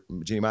Mai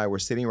were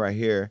sitting right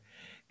here.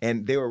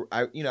 And they were,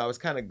 I was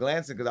kind of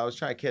glancing because I was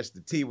trying to catch the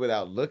tea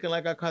without looking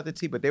like I caught the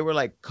tea, but they were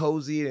like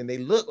cozy and they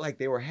looked like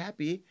they were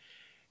happy.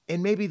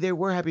 And maybe they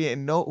were happy,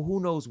 and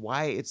who knows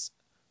why it's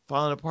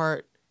falling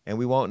apart. And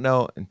we won't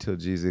know until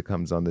Jeezy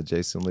comes on the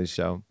Jason Lee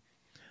show.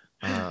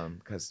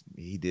 Because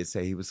he did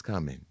say he was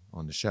coming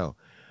on the show.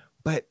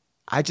 But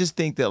I just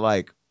think that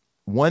like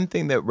one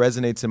thing that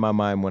resonates in my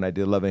mind when I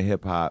did Love and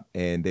Hip Hop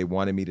and they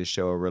wanted me to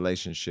show a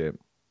relationship,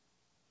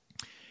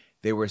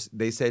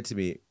 they said to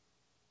me,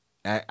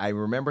 I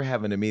remember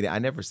having a meeting. I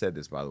never said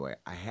this, by the way.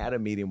 I had a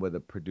meeting with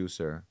a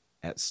producer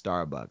at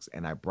Starbucks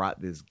and I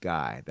brought this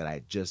guy that I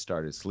had just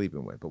started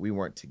sleeping with, but we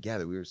weren't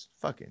together. We were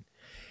fucking.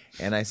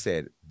 And I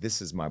said,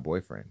 this is my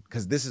boyfriend.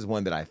 Because this is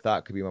one that I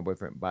thought could be my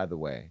boyfriend. By the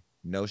way,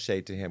 no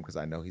shade to him because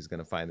I know he's going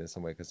to find it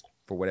some way because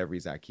for whatever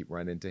reason, I keep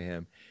running into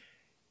him.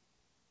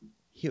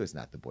 He was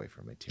not the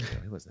boyfriend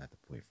material. He was not the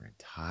boyfriend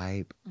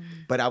type.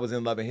 But I was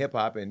in Love and Hip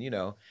Hop. And,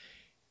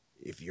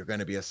 if you're going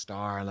to be a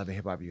star in Love and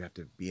Hip Hop, you have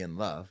to be in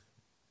love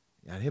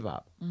and hip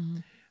hop.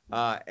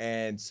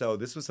 And so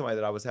this was somebody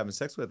that I was having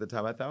sex with at the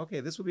time. I thought,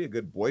 okay, this would be a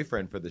good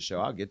boyfriend for the show.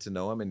 I'll get to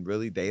know him and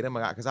really date him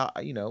because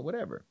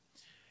whatever.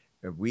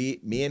 And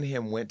me and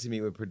him went to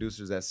meet with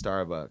producers at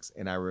Starbucks.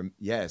 And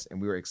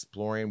and we were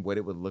exploring what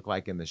it would look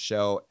like in the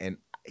show. And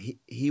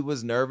he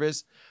was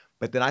nervous.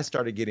 But then I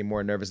started getting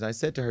more nervous. And I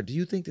said to her, do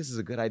you think this is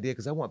a good idea?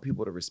 Because I want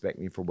people to respect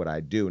me for what I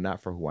do,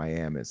 not for who I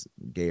am as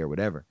gay or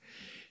whatever.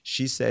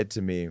 She said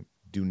to me,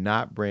 do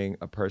not bring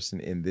a person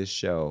in this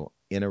show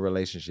in a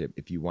relationship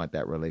if you want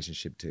that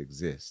relationship to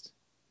exist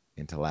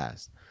and to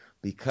last.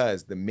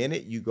 because the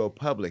minute you go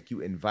public,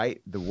 you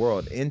invite the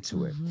world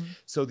into it.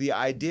 So the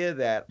idea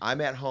that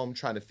I'm at home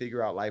trying to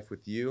figure out life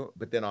with you,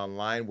 but then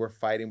online we're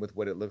fighting with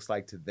what it looks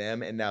like to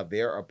them, and now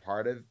they're a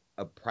part of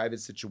a private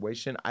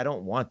situation, I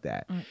don't want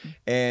that.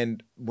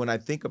 And when I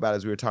think about,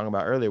 as we were talking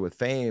about earlier with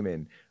fame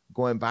and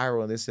going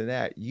viral and this and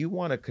that, you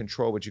want to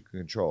control what you can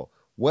control.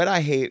 What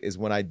I hate is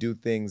when I do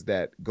things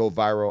that go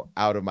viral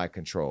out of my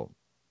control.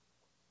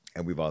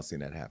 And we've all seen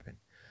that happen.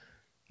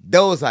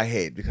 Those I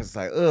hate because it's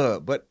like,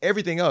 ugh. But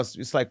everything else,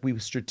 it's like we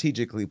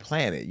strategically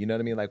plan it. You know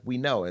what I mean? Like we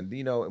know. And,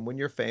 you know, and when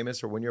you're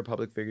famous or when you're a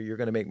public figure, you're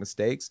going to make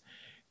mistakes.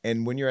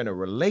 And when you're in a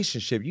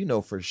relationship, you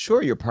know for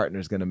sure your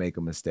partner's going to make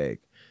a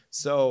mistake.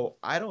 So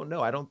I don't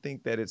know. I don't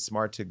think that it's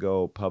smart to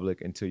go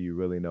public until you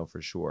really know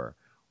for sure.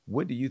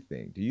 What do you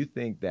think? Do you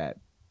think that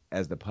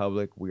as the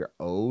public, we are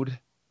owed?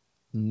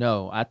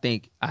 No, I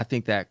think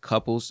that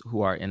couples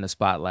who are in the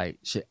spotlight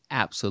should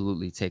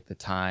absolutely take the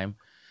time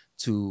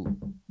to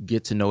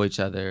get to know each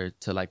other,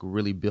 to like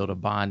really build a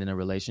bond in a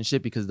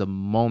relationship, because the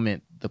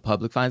moment the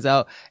public finds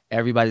out,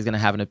 everybody's going to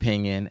have an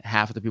opinion.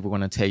 Half of the people are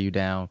going to tear you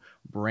down.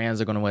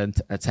 Brands are going to want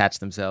to attach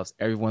themselves.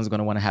 Everyone's going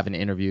to want to have an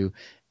interview.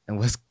 And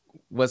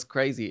what's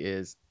crazy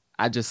is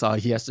I just saw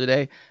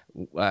yesterday,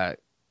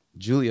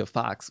 Julia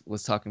Fox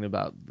was talking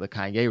about the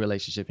Kanye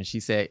relationship, and she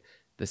said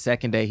the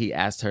second day he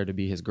asked her to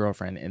be his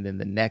girlfriend, and then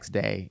the next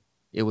day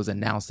it was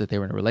announced that they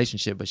were in a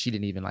relationship, but she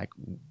didn't even like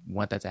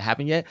want that to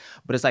happen yet.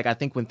 But it's like, I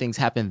think when things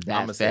happen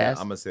that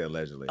fast. I'm gonna say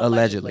allegedly.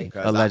 Allegedly.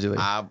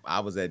 I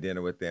was at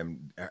dinner with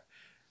them.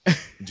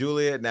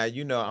 Julia, now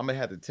you know I'm gonna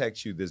have to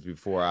text you this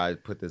before I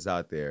put this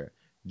out there.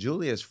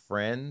 Julia's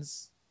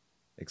friends,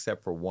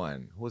 except for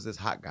one, who was this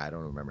hot guy? I don't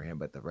remember him,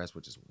 but the rest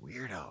were just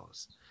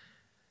weirdos.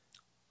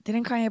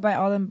 Didn't Kanye buy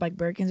all them like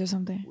Birkins or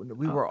something?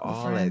 We were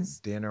all at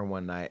dinner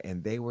one night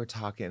and they were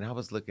talking, and I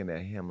was looking at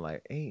him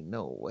like, ain't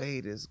no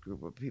way this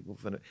group of people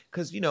finna,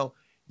 because you know,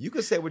 you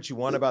could say what you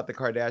want about the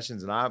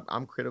Kardashians, and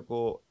I'm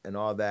critical and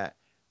all that,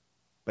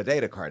 but they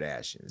the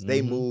Kardashians.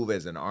 They move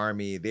as an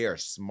army. They are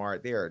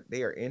smart. They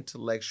are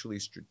intellectually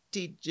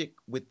strategic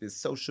with the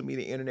social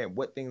media, internet,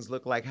 what things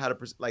look like, how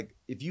to like.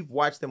 If you've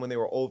watched them when they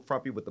were old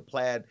frumpy with the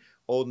plaid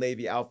Old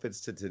Navy outfits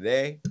to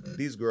today,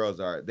 these girls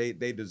are they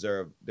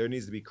deserve. There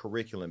needs to be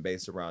curriculum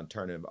based around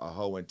turning a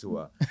hoe into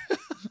a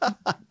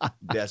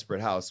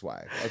desperate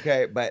housewife.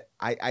 Okay, but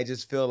I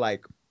just feel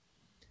like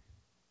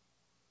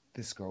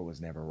this girl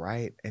was never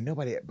right, and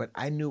nobody. But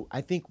I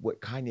think what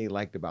Kanye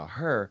liked about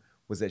her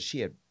was that she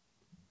had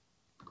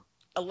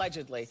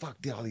allegedly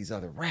fucked all these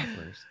other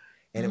rappers,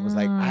 and it was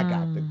like, I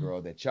got the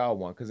girl that y'all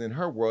want, because in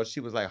her world she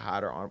was like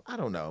hotter on, I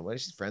don't know,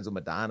 she's friends with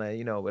Madonna,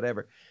 you know,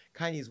 whatever.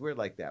 Kanye's weird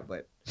like that,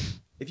 but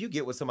if you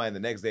get with somebody and the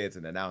next day it's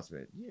an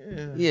announcement,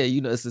 yeah,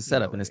 you know, it's a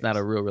setup, and it's not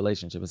a real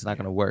relationship. It's not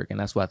going to work, and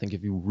that's why I think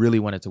if you really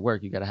want it to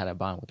work, you got to have that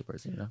bond with the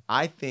person. You know,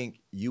 I think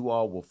you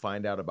all will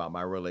find out about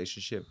my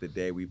relationship the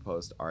day we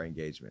post our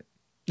engagement.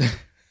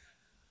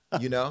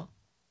 You know,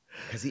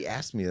 because he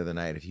asked me the other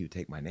night if he would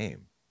take my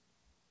name.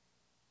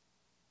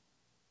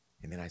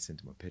 And then I sent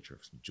him a picture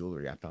of some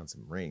jewelry. I found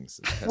some rings.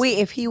 Wait,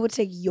 if he would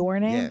take your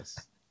name? Yes.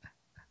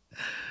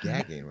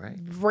 Gagging, right?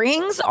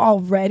 Rings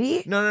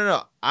already?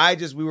 No.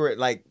 We were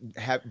like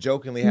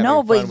jokingly having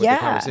fun with the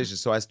conversation.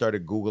 So I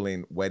started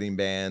Googling wedding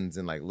bands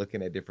and like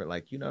looking at different,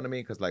 like, you know what I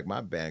mean? Because like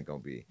my band gonna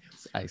be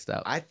iced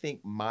out. I think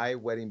my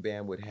wedding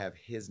band would have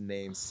his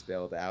name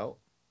spelled out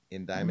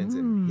in diamonds,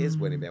 and his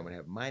wedding band would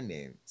have my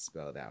name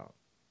spelled out.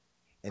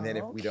 And then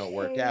if we don't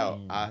work out,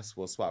 us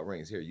will swap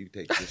rings. Here, you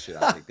take this shit,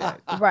 I'll take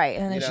that. Right,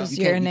 and it's just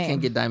your name. You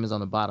can't get diamonds on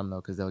the bottom,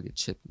 though, because they'll get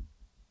chipped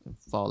and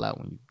fall out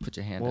when you put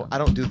your hand down. I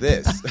don't do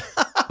this.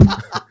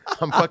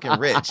 I'm fucking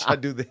rich. I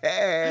do the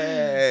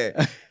hey.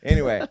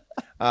 Anyway,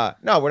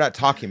 no, we're not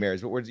talking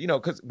marriage, but we're, you know,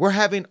 because we're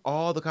having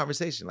all the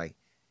conversation. Like,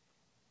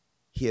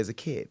 he has a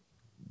kid.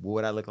 What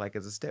would I look like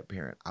as a step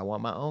parent? I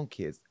want my own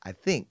kids. I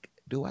think.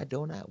 Do I?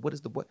 Don't I? What is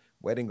the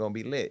wedding gonna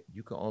be lit?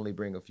 You can only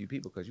bring a few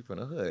people because you're from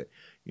the hood.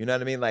 You know what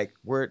I mean? Like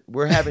we're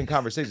having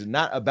conversations,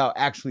 not about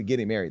actually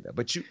getting married though.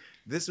 But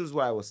this is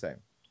what I will say.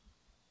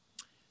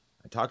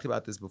 I talked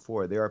about this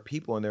before. There are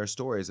people and there are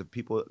stories of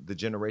people, the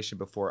generation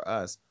before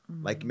us,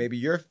 like maybe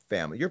your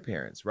family, your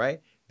parents,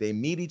 right? They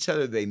meet each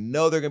other. They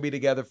know they're going to be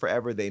together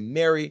forever. They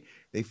marry.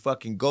 They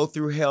fucking go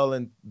through hell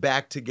and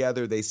back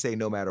together. They say,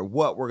 no matter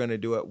what, we're going to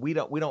do it. We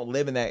don't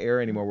live in that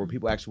era anymore where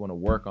people actually want to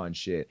work on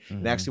shit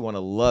and actually want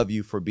to love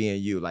you for being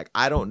you. Like,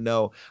 I don't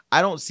know.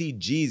 I don't see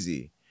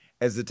Jeezy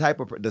as the type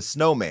of, the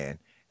snowman,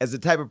 as the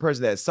type of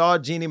person that saw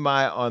Jeannie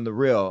Mai on The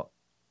Real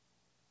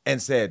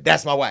and said,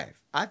 that's my wife.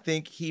 I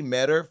think he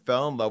met her,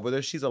 fell in love with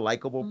her. She's a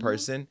likable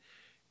person.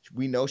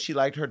 We know she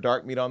liked her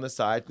dark meat on the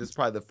side. This is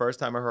probably the first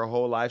time in her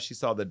whole life she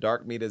saw the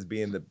dark meat as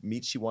being the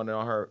meat she wanted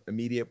on her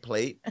immediate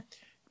plate.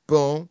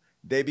 Boom.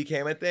 They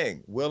became a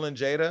thing. Will and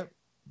Jada,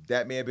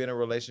 that may have been a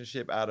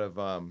relationship out of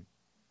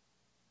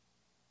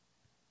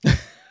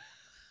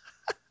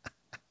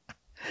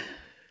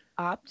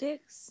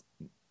optics?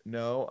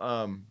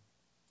 No.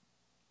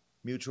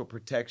 Mutual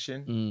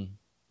protection.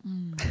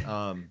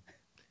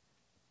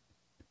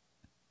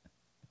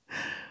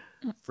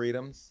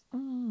 freedoms,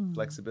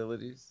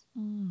 flexibilities.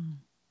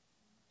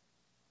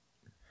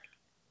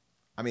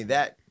 I mean,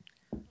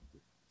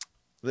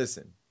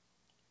 listen,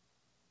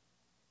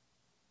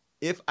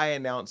 if I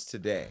announce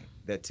today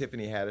that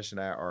Tiffany Haddish and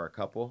I are a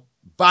couple,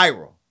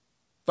 viral.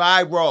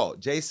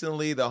 Jason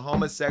Lee, the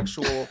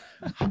homosexual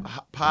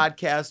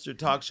podcaster,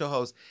 talk show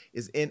host,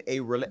 is in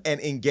and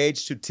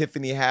engaged to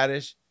Tiffany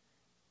Haddish.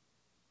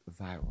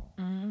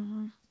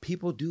 Viral.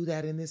 People do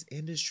that in this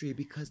industry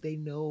because they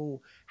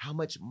know how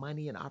much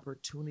money and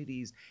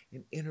opportunities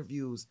and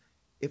interviews.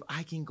 If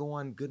I can go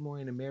on Good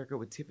Morning America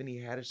with Tiffany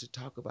Haddish to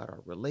talk about our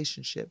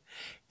relationship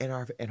and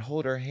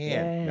hold her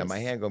hand. Yes. Now my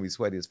hand gonna be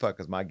sweaty as fuck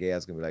because my gay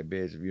ass gonna be like,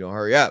 bitch, if you don't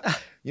hurry up.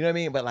 You know what I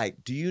mean? But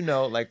like, do you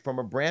know, like from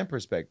a brand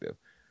perspective,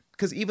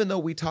 because even though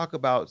we talk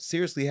about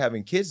seriously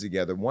having kids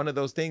together, one of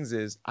those things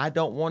is I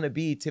don't want to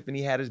be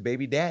Tiffany Haddish's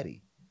baby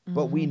daddy.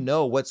 But we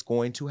know what's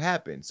going to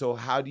happen. So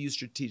how do you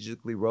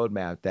strategically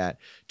roadmap that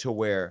to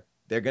where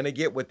they're going to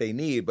get what they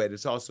need, but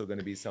it's also going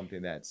to be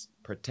something that's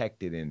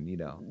protected and, you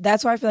know.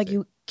 That's why I feel like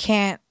you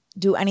can't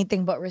do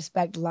anything but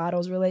respect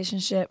Lotto's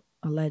relationship.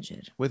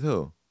 Alleged. With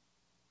who?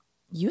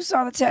 You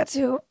saw the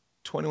tattoo.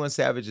 21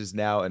 Savage is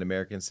now an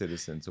American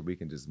citizen, so we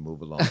can just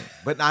move along.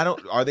 But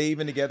are they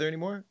even together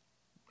anymore?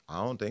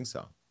 I don't think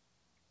so.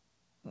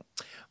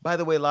 By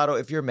the way, Lotto,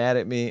 if you're mad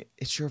at me,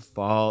 it's your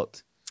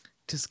fault.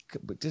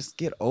 Just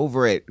get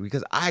over it,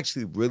 because I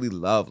actually really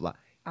love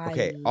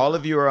all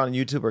of you are on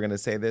YouTube are going to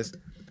say this.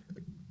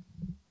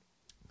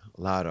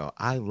 Lotto,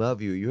 I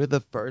love you. You're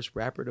the first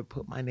rapper to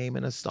put my name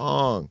in a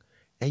song.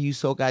 And you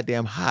so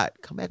goddamn hot.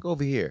 Come back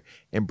over here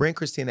and bring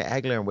Christina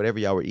Aguilera and whatever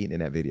y'all were eating in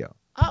that video.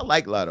 I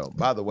like Lotto.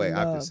 By the way, I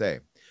have to say,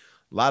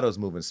 Lotto's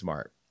moving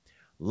smart.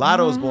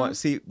 Lotto's going,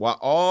 see, while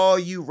all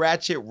you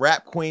ratchet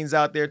rap queens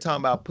out there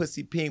talking about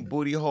pussy pink,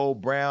 booty hole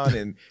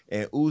brown,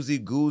 and oozy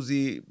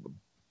goozy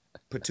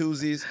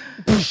patoozies,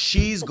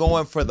 she's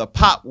going for the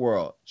pop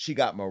world. She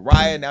got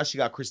Mariah, now she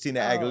got Christina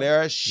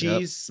Aguilera.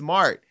 She's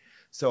smart.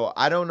 So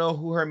I don't know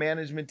who her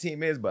management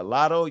team is, but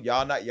Lotto,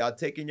 y'all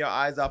taking your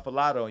eyes off of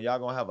Lotto, and y'all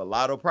gonna have a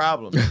Lotto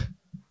problem.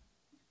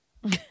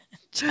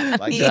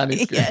 Like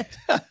Johnny's good.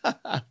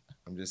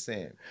 I'm just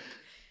saying.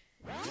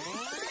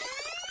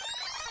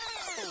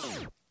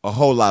 A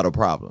whole lot of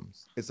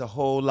problems. It's a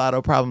whole lot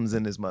of problems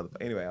in this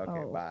motherfucker. Anyway,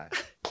 okay, bye.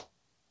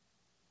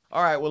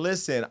 All right, well,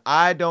 listen,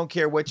 I don't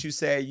care what you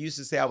say. You used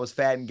to say I was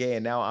fat and gay,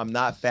 and now I'm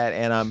not fat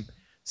and I'm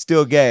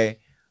still gay.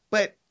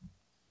 But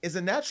is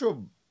a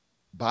natural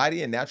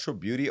body and natural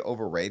beauty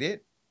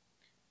overrated?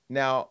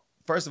 Now,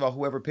 first of all,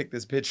 whoever picked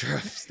this picture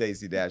of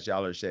Stacey Dash,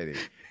 y'all are shady,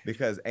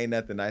 because ain't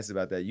nothing nice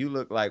about that. You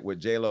look like what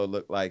J-Lo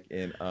looked like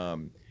in,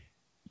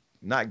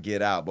 not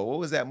Get Out, but what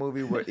was that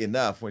movie,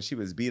 Enough, when she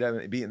was beat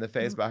in the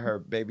face by her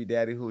baby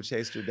daddy who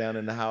chased her down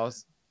in the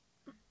house?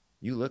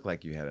 You look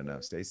like you had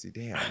enough, Stacey.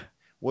 Damn.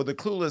 Well, the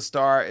Clueless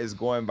star is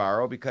going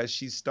viral because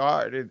she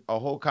started a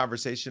whole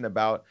conversation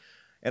about,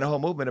 and a whole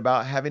movement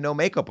about having no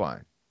makeup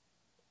on.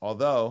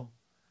 Although,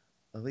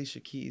 Alicia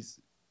Keys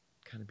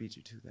kind of beat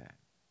you to that.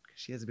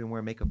 She hasn't been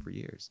wearing makeup for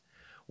years.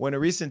 Well, in a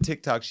recent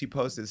TikTok, she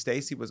posted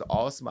Stacey was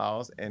all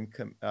smiles and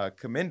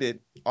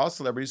commended all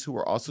celebrities who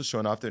were also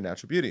showing off their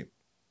natural beauty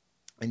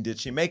and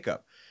ditching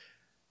makeup.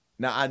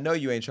 Now, I know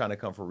you ain't trying to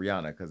come for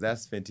Rihanna, because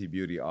that's Fenty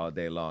Beauty all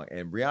day long.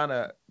 And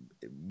Rihanna,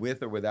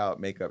 with or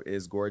without makeup,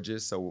 is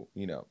gorgeous. So,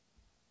 you know,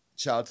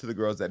 shout out to the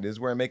girls that is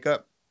wearing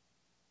makeup.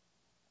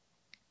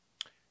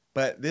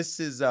 But this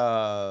is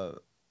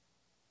what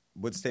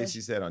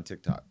Stacey said on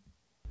TikTok.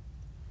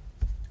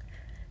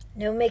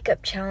 No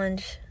makeup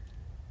challenge.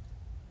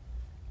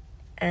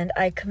 And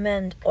I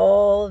commend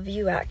all of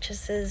you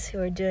actresses who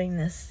are doing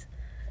this.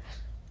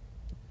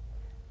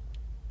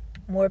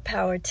 More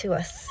power to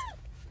us.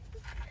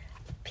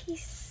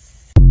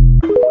 Peace.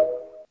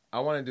 I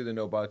want to do the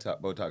no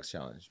Botox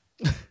challenge.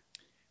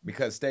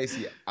 Because,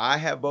 Stacey, I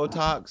have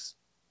Botox.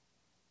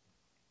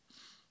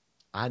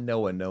 I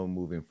know a no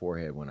moving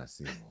forehead when I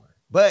see one.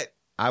 But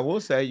I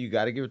will say, you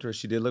got to give it to her.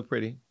 She did look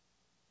pretty.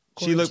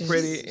 Gorgeous. She looked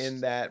pretty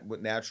in that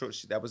with natural.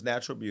 That was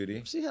natural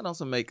beauty. She had on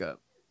some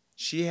makeup.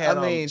 She had.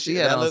 I mean, she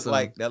had that on looked some,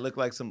 like that looked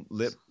like some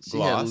lip gloss. She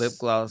had lip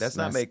gloss. That's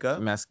not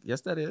makeup.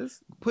 Yes, that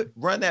is.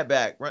 Run that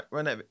back.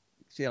 Run that.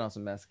 She had on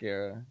some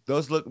mascara.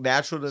 Those look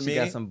natural to me. She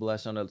got some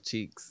blush on her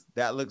cheeks.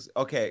 That looks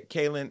okay.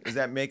 Kaylin, is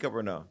that makeup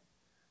or no?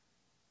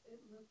 It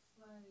looks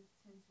like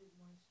tinted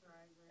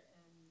moisturizer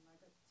and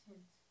like a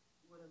tint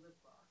with a lip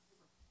gloss.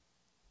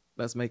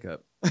 That's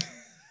makeup. Her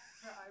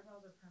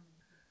eyebrows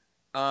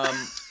are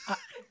permanent.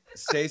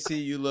 Stacey,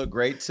 you look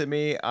great to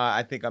me.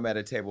 I think I'm at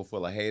a table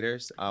full of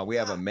haters. We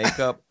have a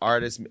makeup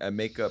artist, a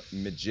makeup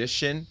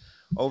magician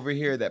over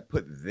here that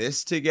put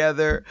this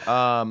together,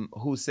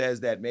 who says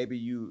that maybe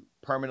you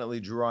permanently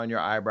drew on your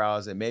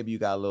eyebrows and maybe you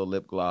got a little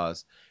lip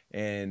gloss.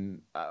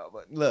 And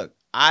look,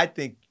 I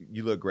think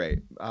you look great.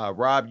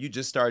 Rob, you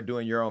just started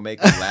doing your own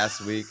makeup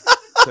last week.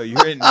 So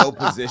you're in no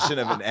position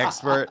of an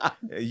expert.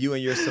 You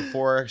and your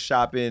Sephora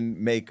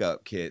shopping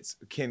makeup kits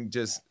can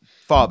just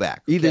fall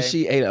back. Okay? Either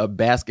she ate a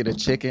basket of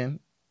chicken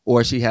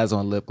or she has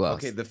on lip gloss.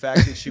 Okay, the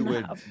fact that she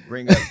would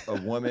bring up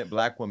a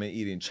black woman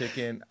eating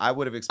chicken, I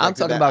would have expected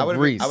I'm talking that. about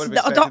grease. I would have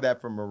expected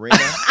that from Marina.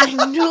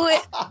 I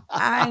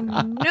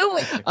knew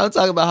it. I'm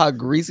talking about how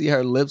greasy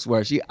her lips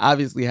were. She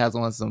obviously has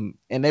on some,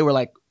 and they were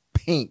like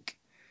pink.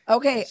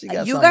 Okay, She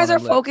got you something guys on are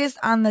her lip. focused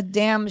on the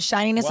damn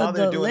shininess While of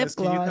they're the doing lip this,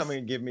 gloss. can you come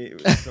and give me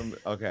some?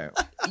 Okay.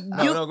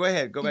 No, go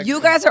ahead. Go back. You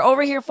guys are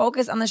over here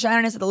focused on the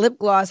shininess of the lip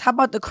gloss. How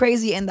about the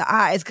crazy in the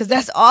eyes? Because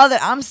that's all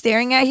that I'm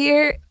staring at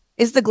here.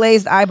 It's the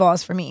glazed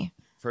eyeballs for me.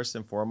 First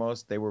and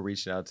foremost, they were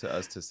reaching out to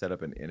us to set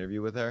up an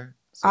interview with her.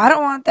 So, I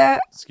don't want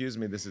that. Excuse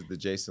me, this is the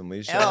Jason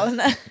Lee show. Oh,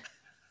 no.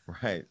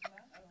 Right.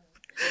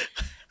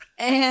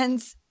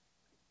 And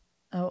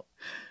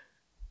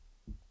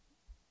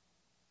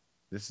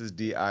this is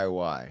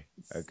DIY.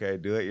 Okay,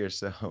 do it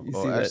yourself. You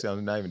Oh, see actually, that?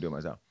 I'm not even doing it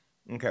myself.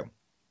 Okay.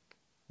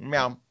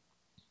 Meow.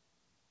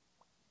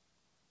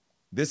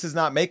 This is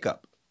not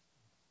makeup.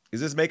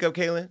 Is this makeup,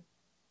 Kaylin?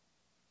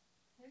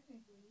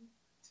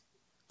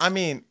 I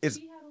mean, it's.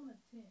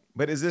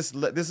 But is this?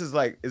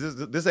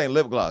 This ain't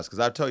lip gloss? Because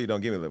I told you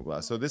don't give me lip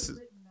gloss. So this is.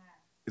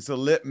 It's a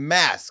lip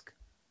mask.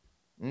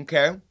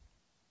 Okay.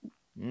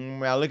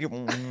 Now look at.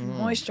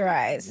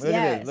 moisturize. Look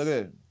Yes. at this. Look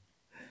at it.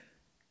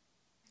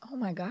 Oh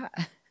my God.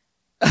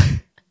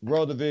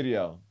 Roll the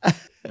video.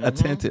 A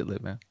tinted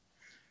lip, man.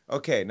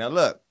 Okay, now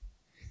look.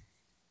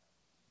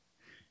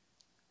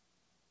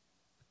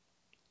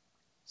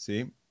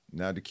 See?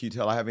 Now, can you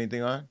tell I have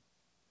anything on?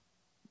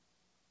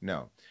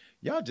 No.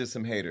 Y'all just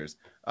some haters.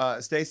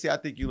 Stacey, I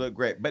think you look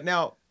great. But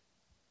now,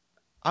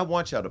 I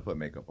want y'all to put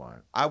makeup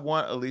on. I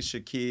want Alicia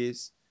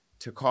Keys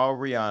to call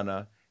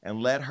Rihanna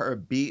and let her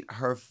beat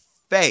her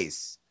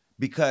face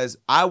because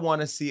I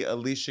want to see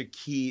Alicia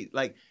Keys.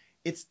 Like,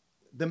 it's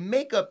the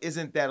makeup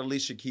isn't that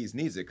Alicia Keys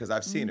needs it because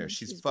I've seen her.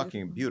 She's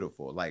fucking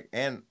beautiful. Like,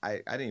 and I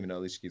didn't even know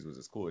Alicia Keys was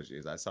as cool as she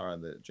is. I saw her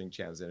on the Drink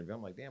Champs interview.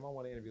 I'm like, damn, I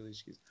want to interview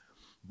Alicia Keys.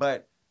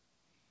 But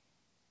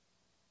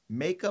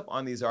makeup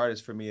on these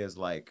artists for me is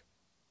like,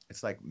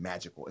 it's like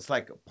magical. It's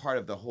like a part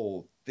of the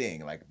whole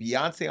thing. Like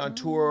Beyonce on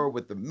tour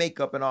with the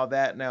makeup and all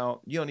that.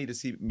 Now you don't need to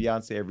see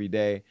Beyonce every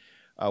day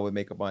with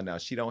makeup on. Now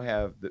she don't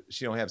have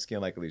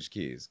skin like Alicia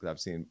Keys because I've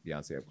seen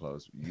Beyonce up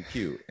close. You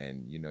cute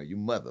and you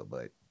mother,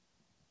 but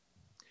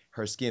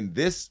her skin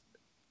this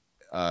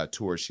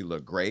tour she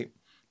looked great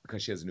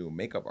because she has a new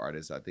makeup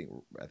artist. I think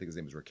his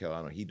name is Raquel. I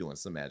don't know. He doing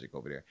some magic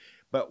over there.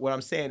 But what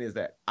I'm saying is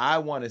that I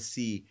want to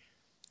see.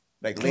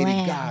 Like glam.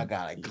 Lady Gaga,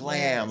 like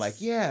glam, yes. Like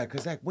yeah,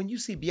 because like when you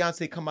see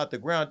Beyonce come out the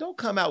ground, don't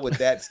come out with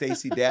that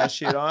Stacey Dash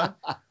shit on,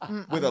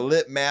 with a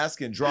lip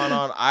mask and drawn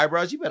on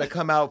eyebrows. You better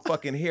come out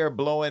fucking hair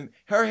blowing.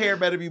 Her hair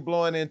better be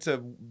blowing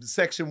into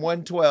section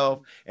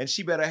 112, and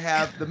she better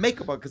have the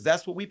makeup on because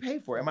that's what we pay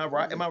for. Am I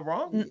right? Am I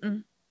wrong?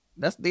 Mm-mm.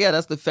 That's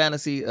the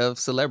fantasy of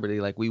celebrity.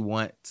 Like we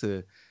want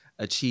to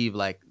achieve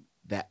like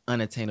that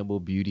unattainable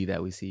beauty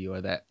that we see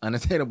or that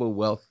unattainable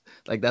wealth.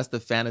 Like that's the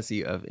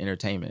fantasy of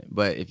entertainment.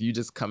 But if you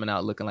just coming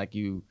out looking like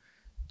you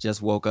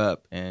just woke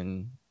up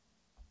and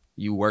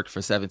you worked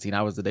for 17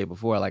 hours the day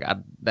before, like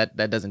that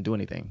doesn't do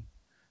anything.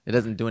 It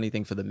doesn't do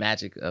anything for the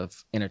magic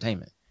of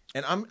entertainment.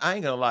 And I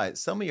ain't gonna lie,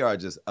 some of y'all are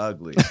just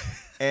ugly.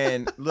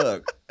 And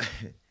look,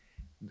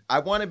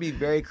 I want to be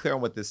very clear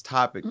on what this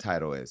topic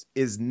title is.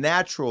 Is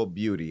natural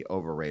beauty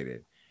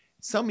overrated?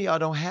 Some of y'all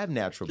don't have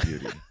natural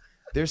beauty.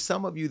 There's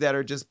some of you that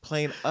are just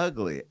plain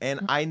ugly.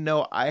 And I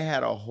know I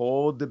had a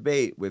whole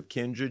debate with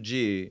Kendra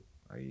G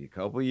a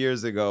couple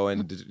years ago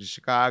in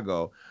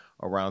Chicago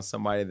around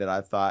somebody that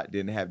I thought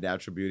didn't have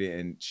natural beauty.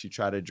 And she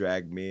tried to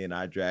drag me and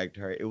I dragged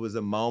her. It was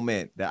a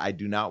moment that I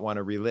do not want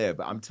to relive.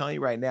 But I'm telling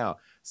you right now,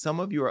 some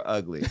of you are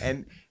ugly.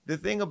 And the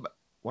thing about,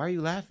 why are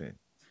you laughing?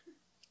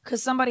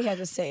 Because somebody had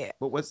to say it.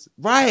 But what's,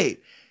 right.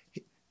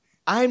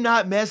 I'm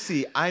not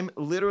messy. I'm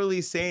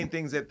literally saying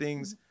things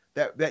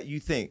that you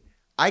think.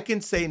 I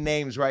can say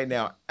names right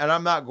now, and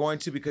I'm not going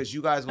to because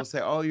you guys will say,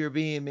 oh, you're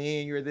being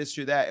mean, you're this,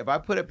 you're that. If I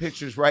put up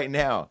pictures right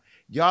now,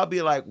 y'all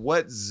be like,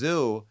 what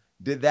zoo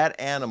did that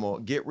animal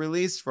get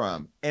released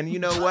from? And you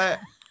know what?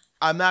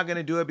 I'm not going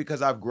to do it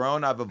because I've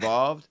grown, I've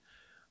evolved.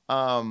 But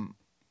I'm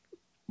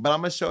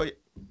going to show you.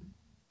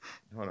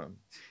 Hold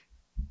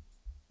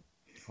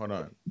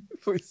on.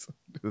 Please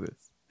don't do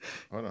this.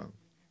 Hold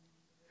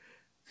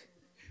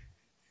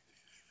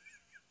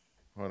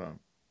on.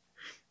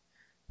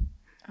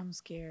 I'm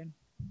scared.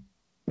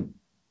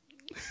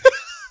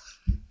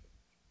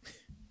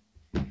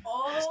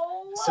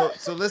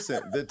 So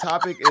listen, the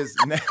topic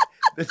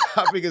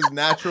is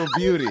natural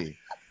beauty.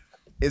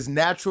 Is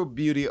natural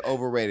beauty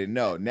overrated?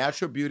 No,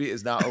 natural beauty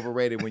is not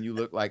overrated when you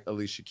look like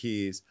Alicia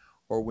Keys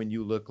or when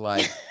you look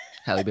like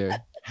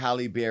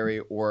Halle Berry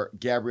or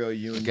Gabrielle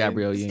Union.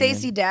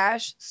 Stacey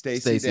Dash.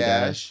 Stacey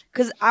Dash.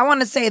 Because I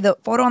want to say the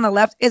photo on the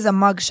left is a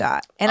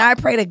mugshot. And I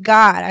pray to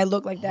God I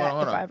look like that.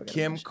 Hold on.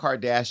 Kim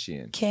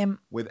Kardashian. Kim.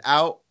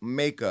 Without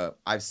makeup,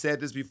 I've said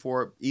this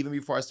before, even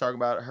before I started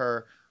about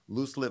her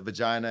loose lip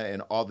vagina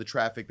and all the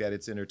traffic that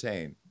it's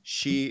entertained.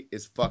 She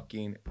is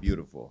fucking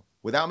beautiful.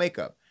 Without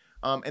makeup.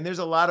 And there's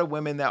a lot of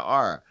women that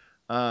are.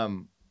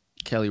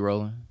 Kelly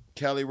Rowland.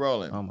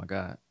 Oh my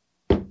God.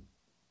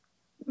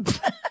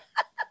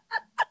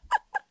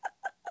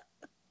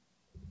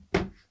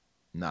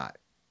 Not.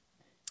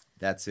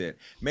 That's it.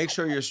 Make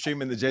sure you're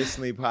streaming the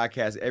Jason Lee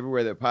podcast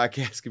everywhere that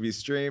podcasts can be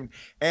streamed,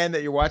 and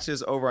that you're watching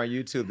us over on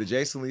YouTube. The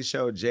Jason Lee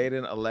Show,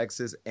 Jaden,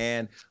 Alexis,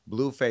 and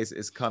Blueface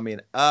is coming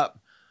up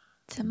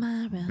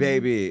tomorrow.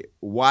 Baby,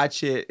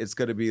 watch it. It's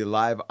going to be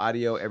live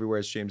audio everywhere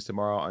it streams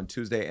tomorrow on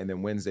Tuesday, and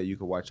then Wednesday you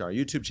can watch our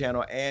YouTube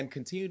channel and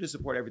continue to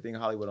support everything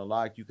Hollywood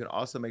Unlocked. You can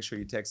also make sure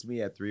you text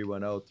me at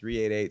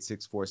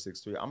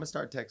 310-388-6463. I'm going to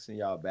start texting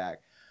y'all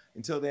back.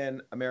 Until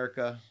then,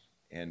 America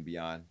and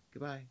beyond.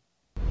 Goodbye.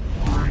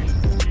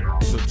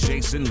 The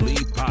Jason Lee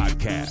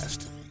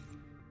Podcast.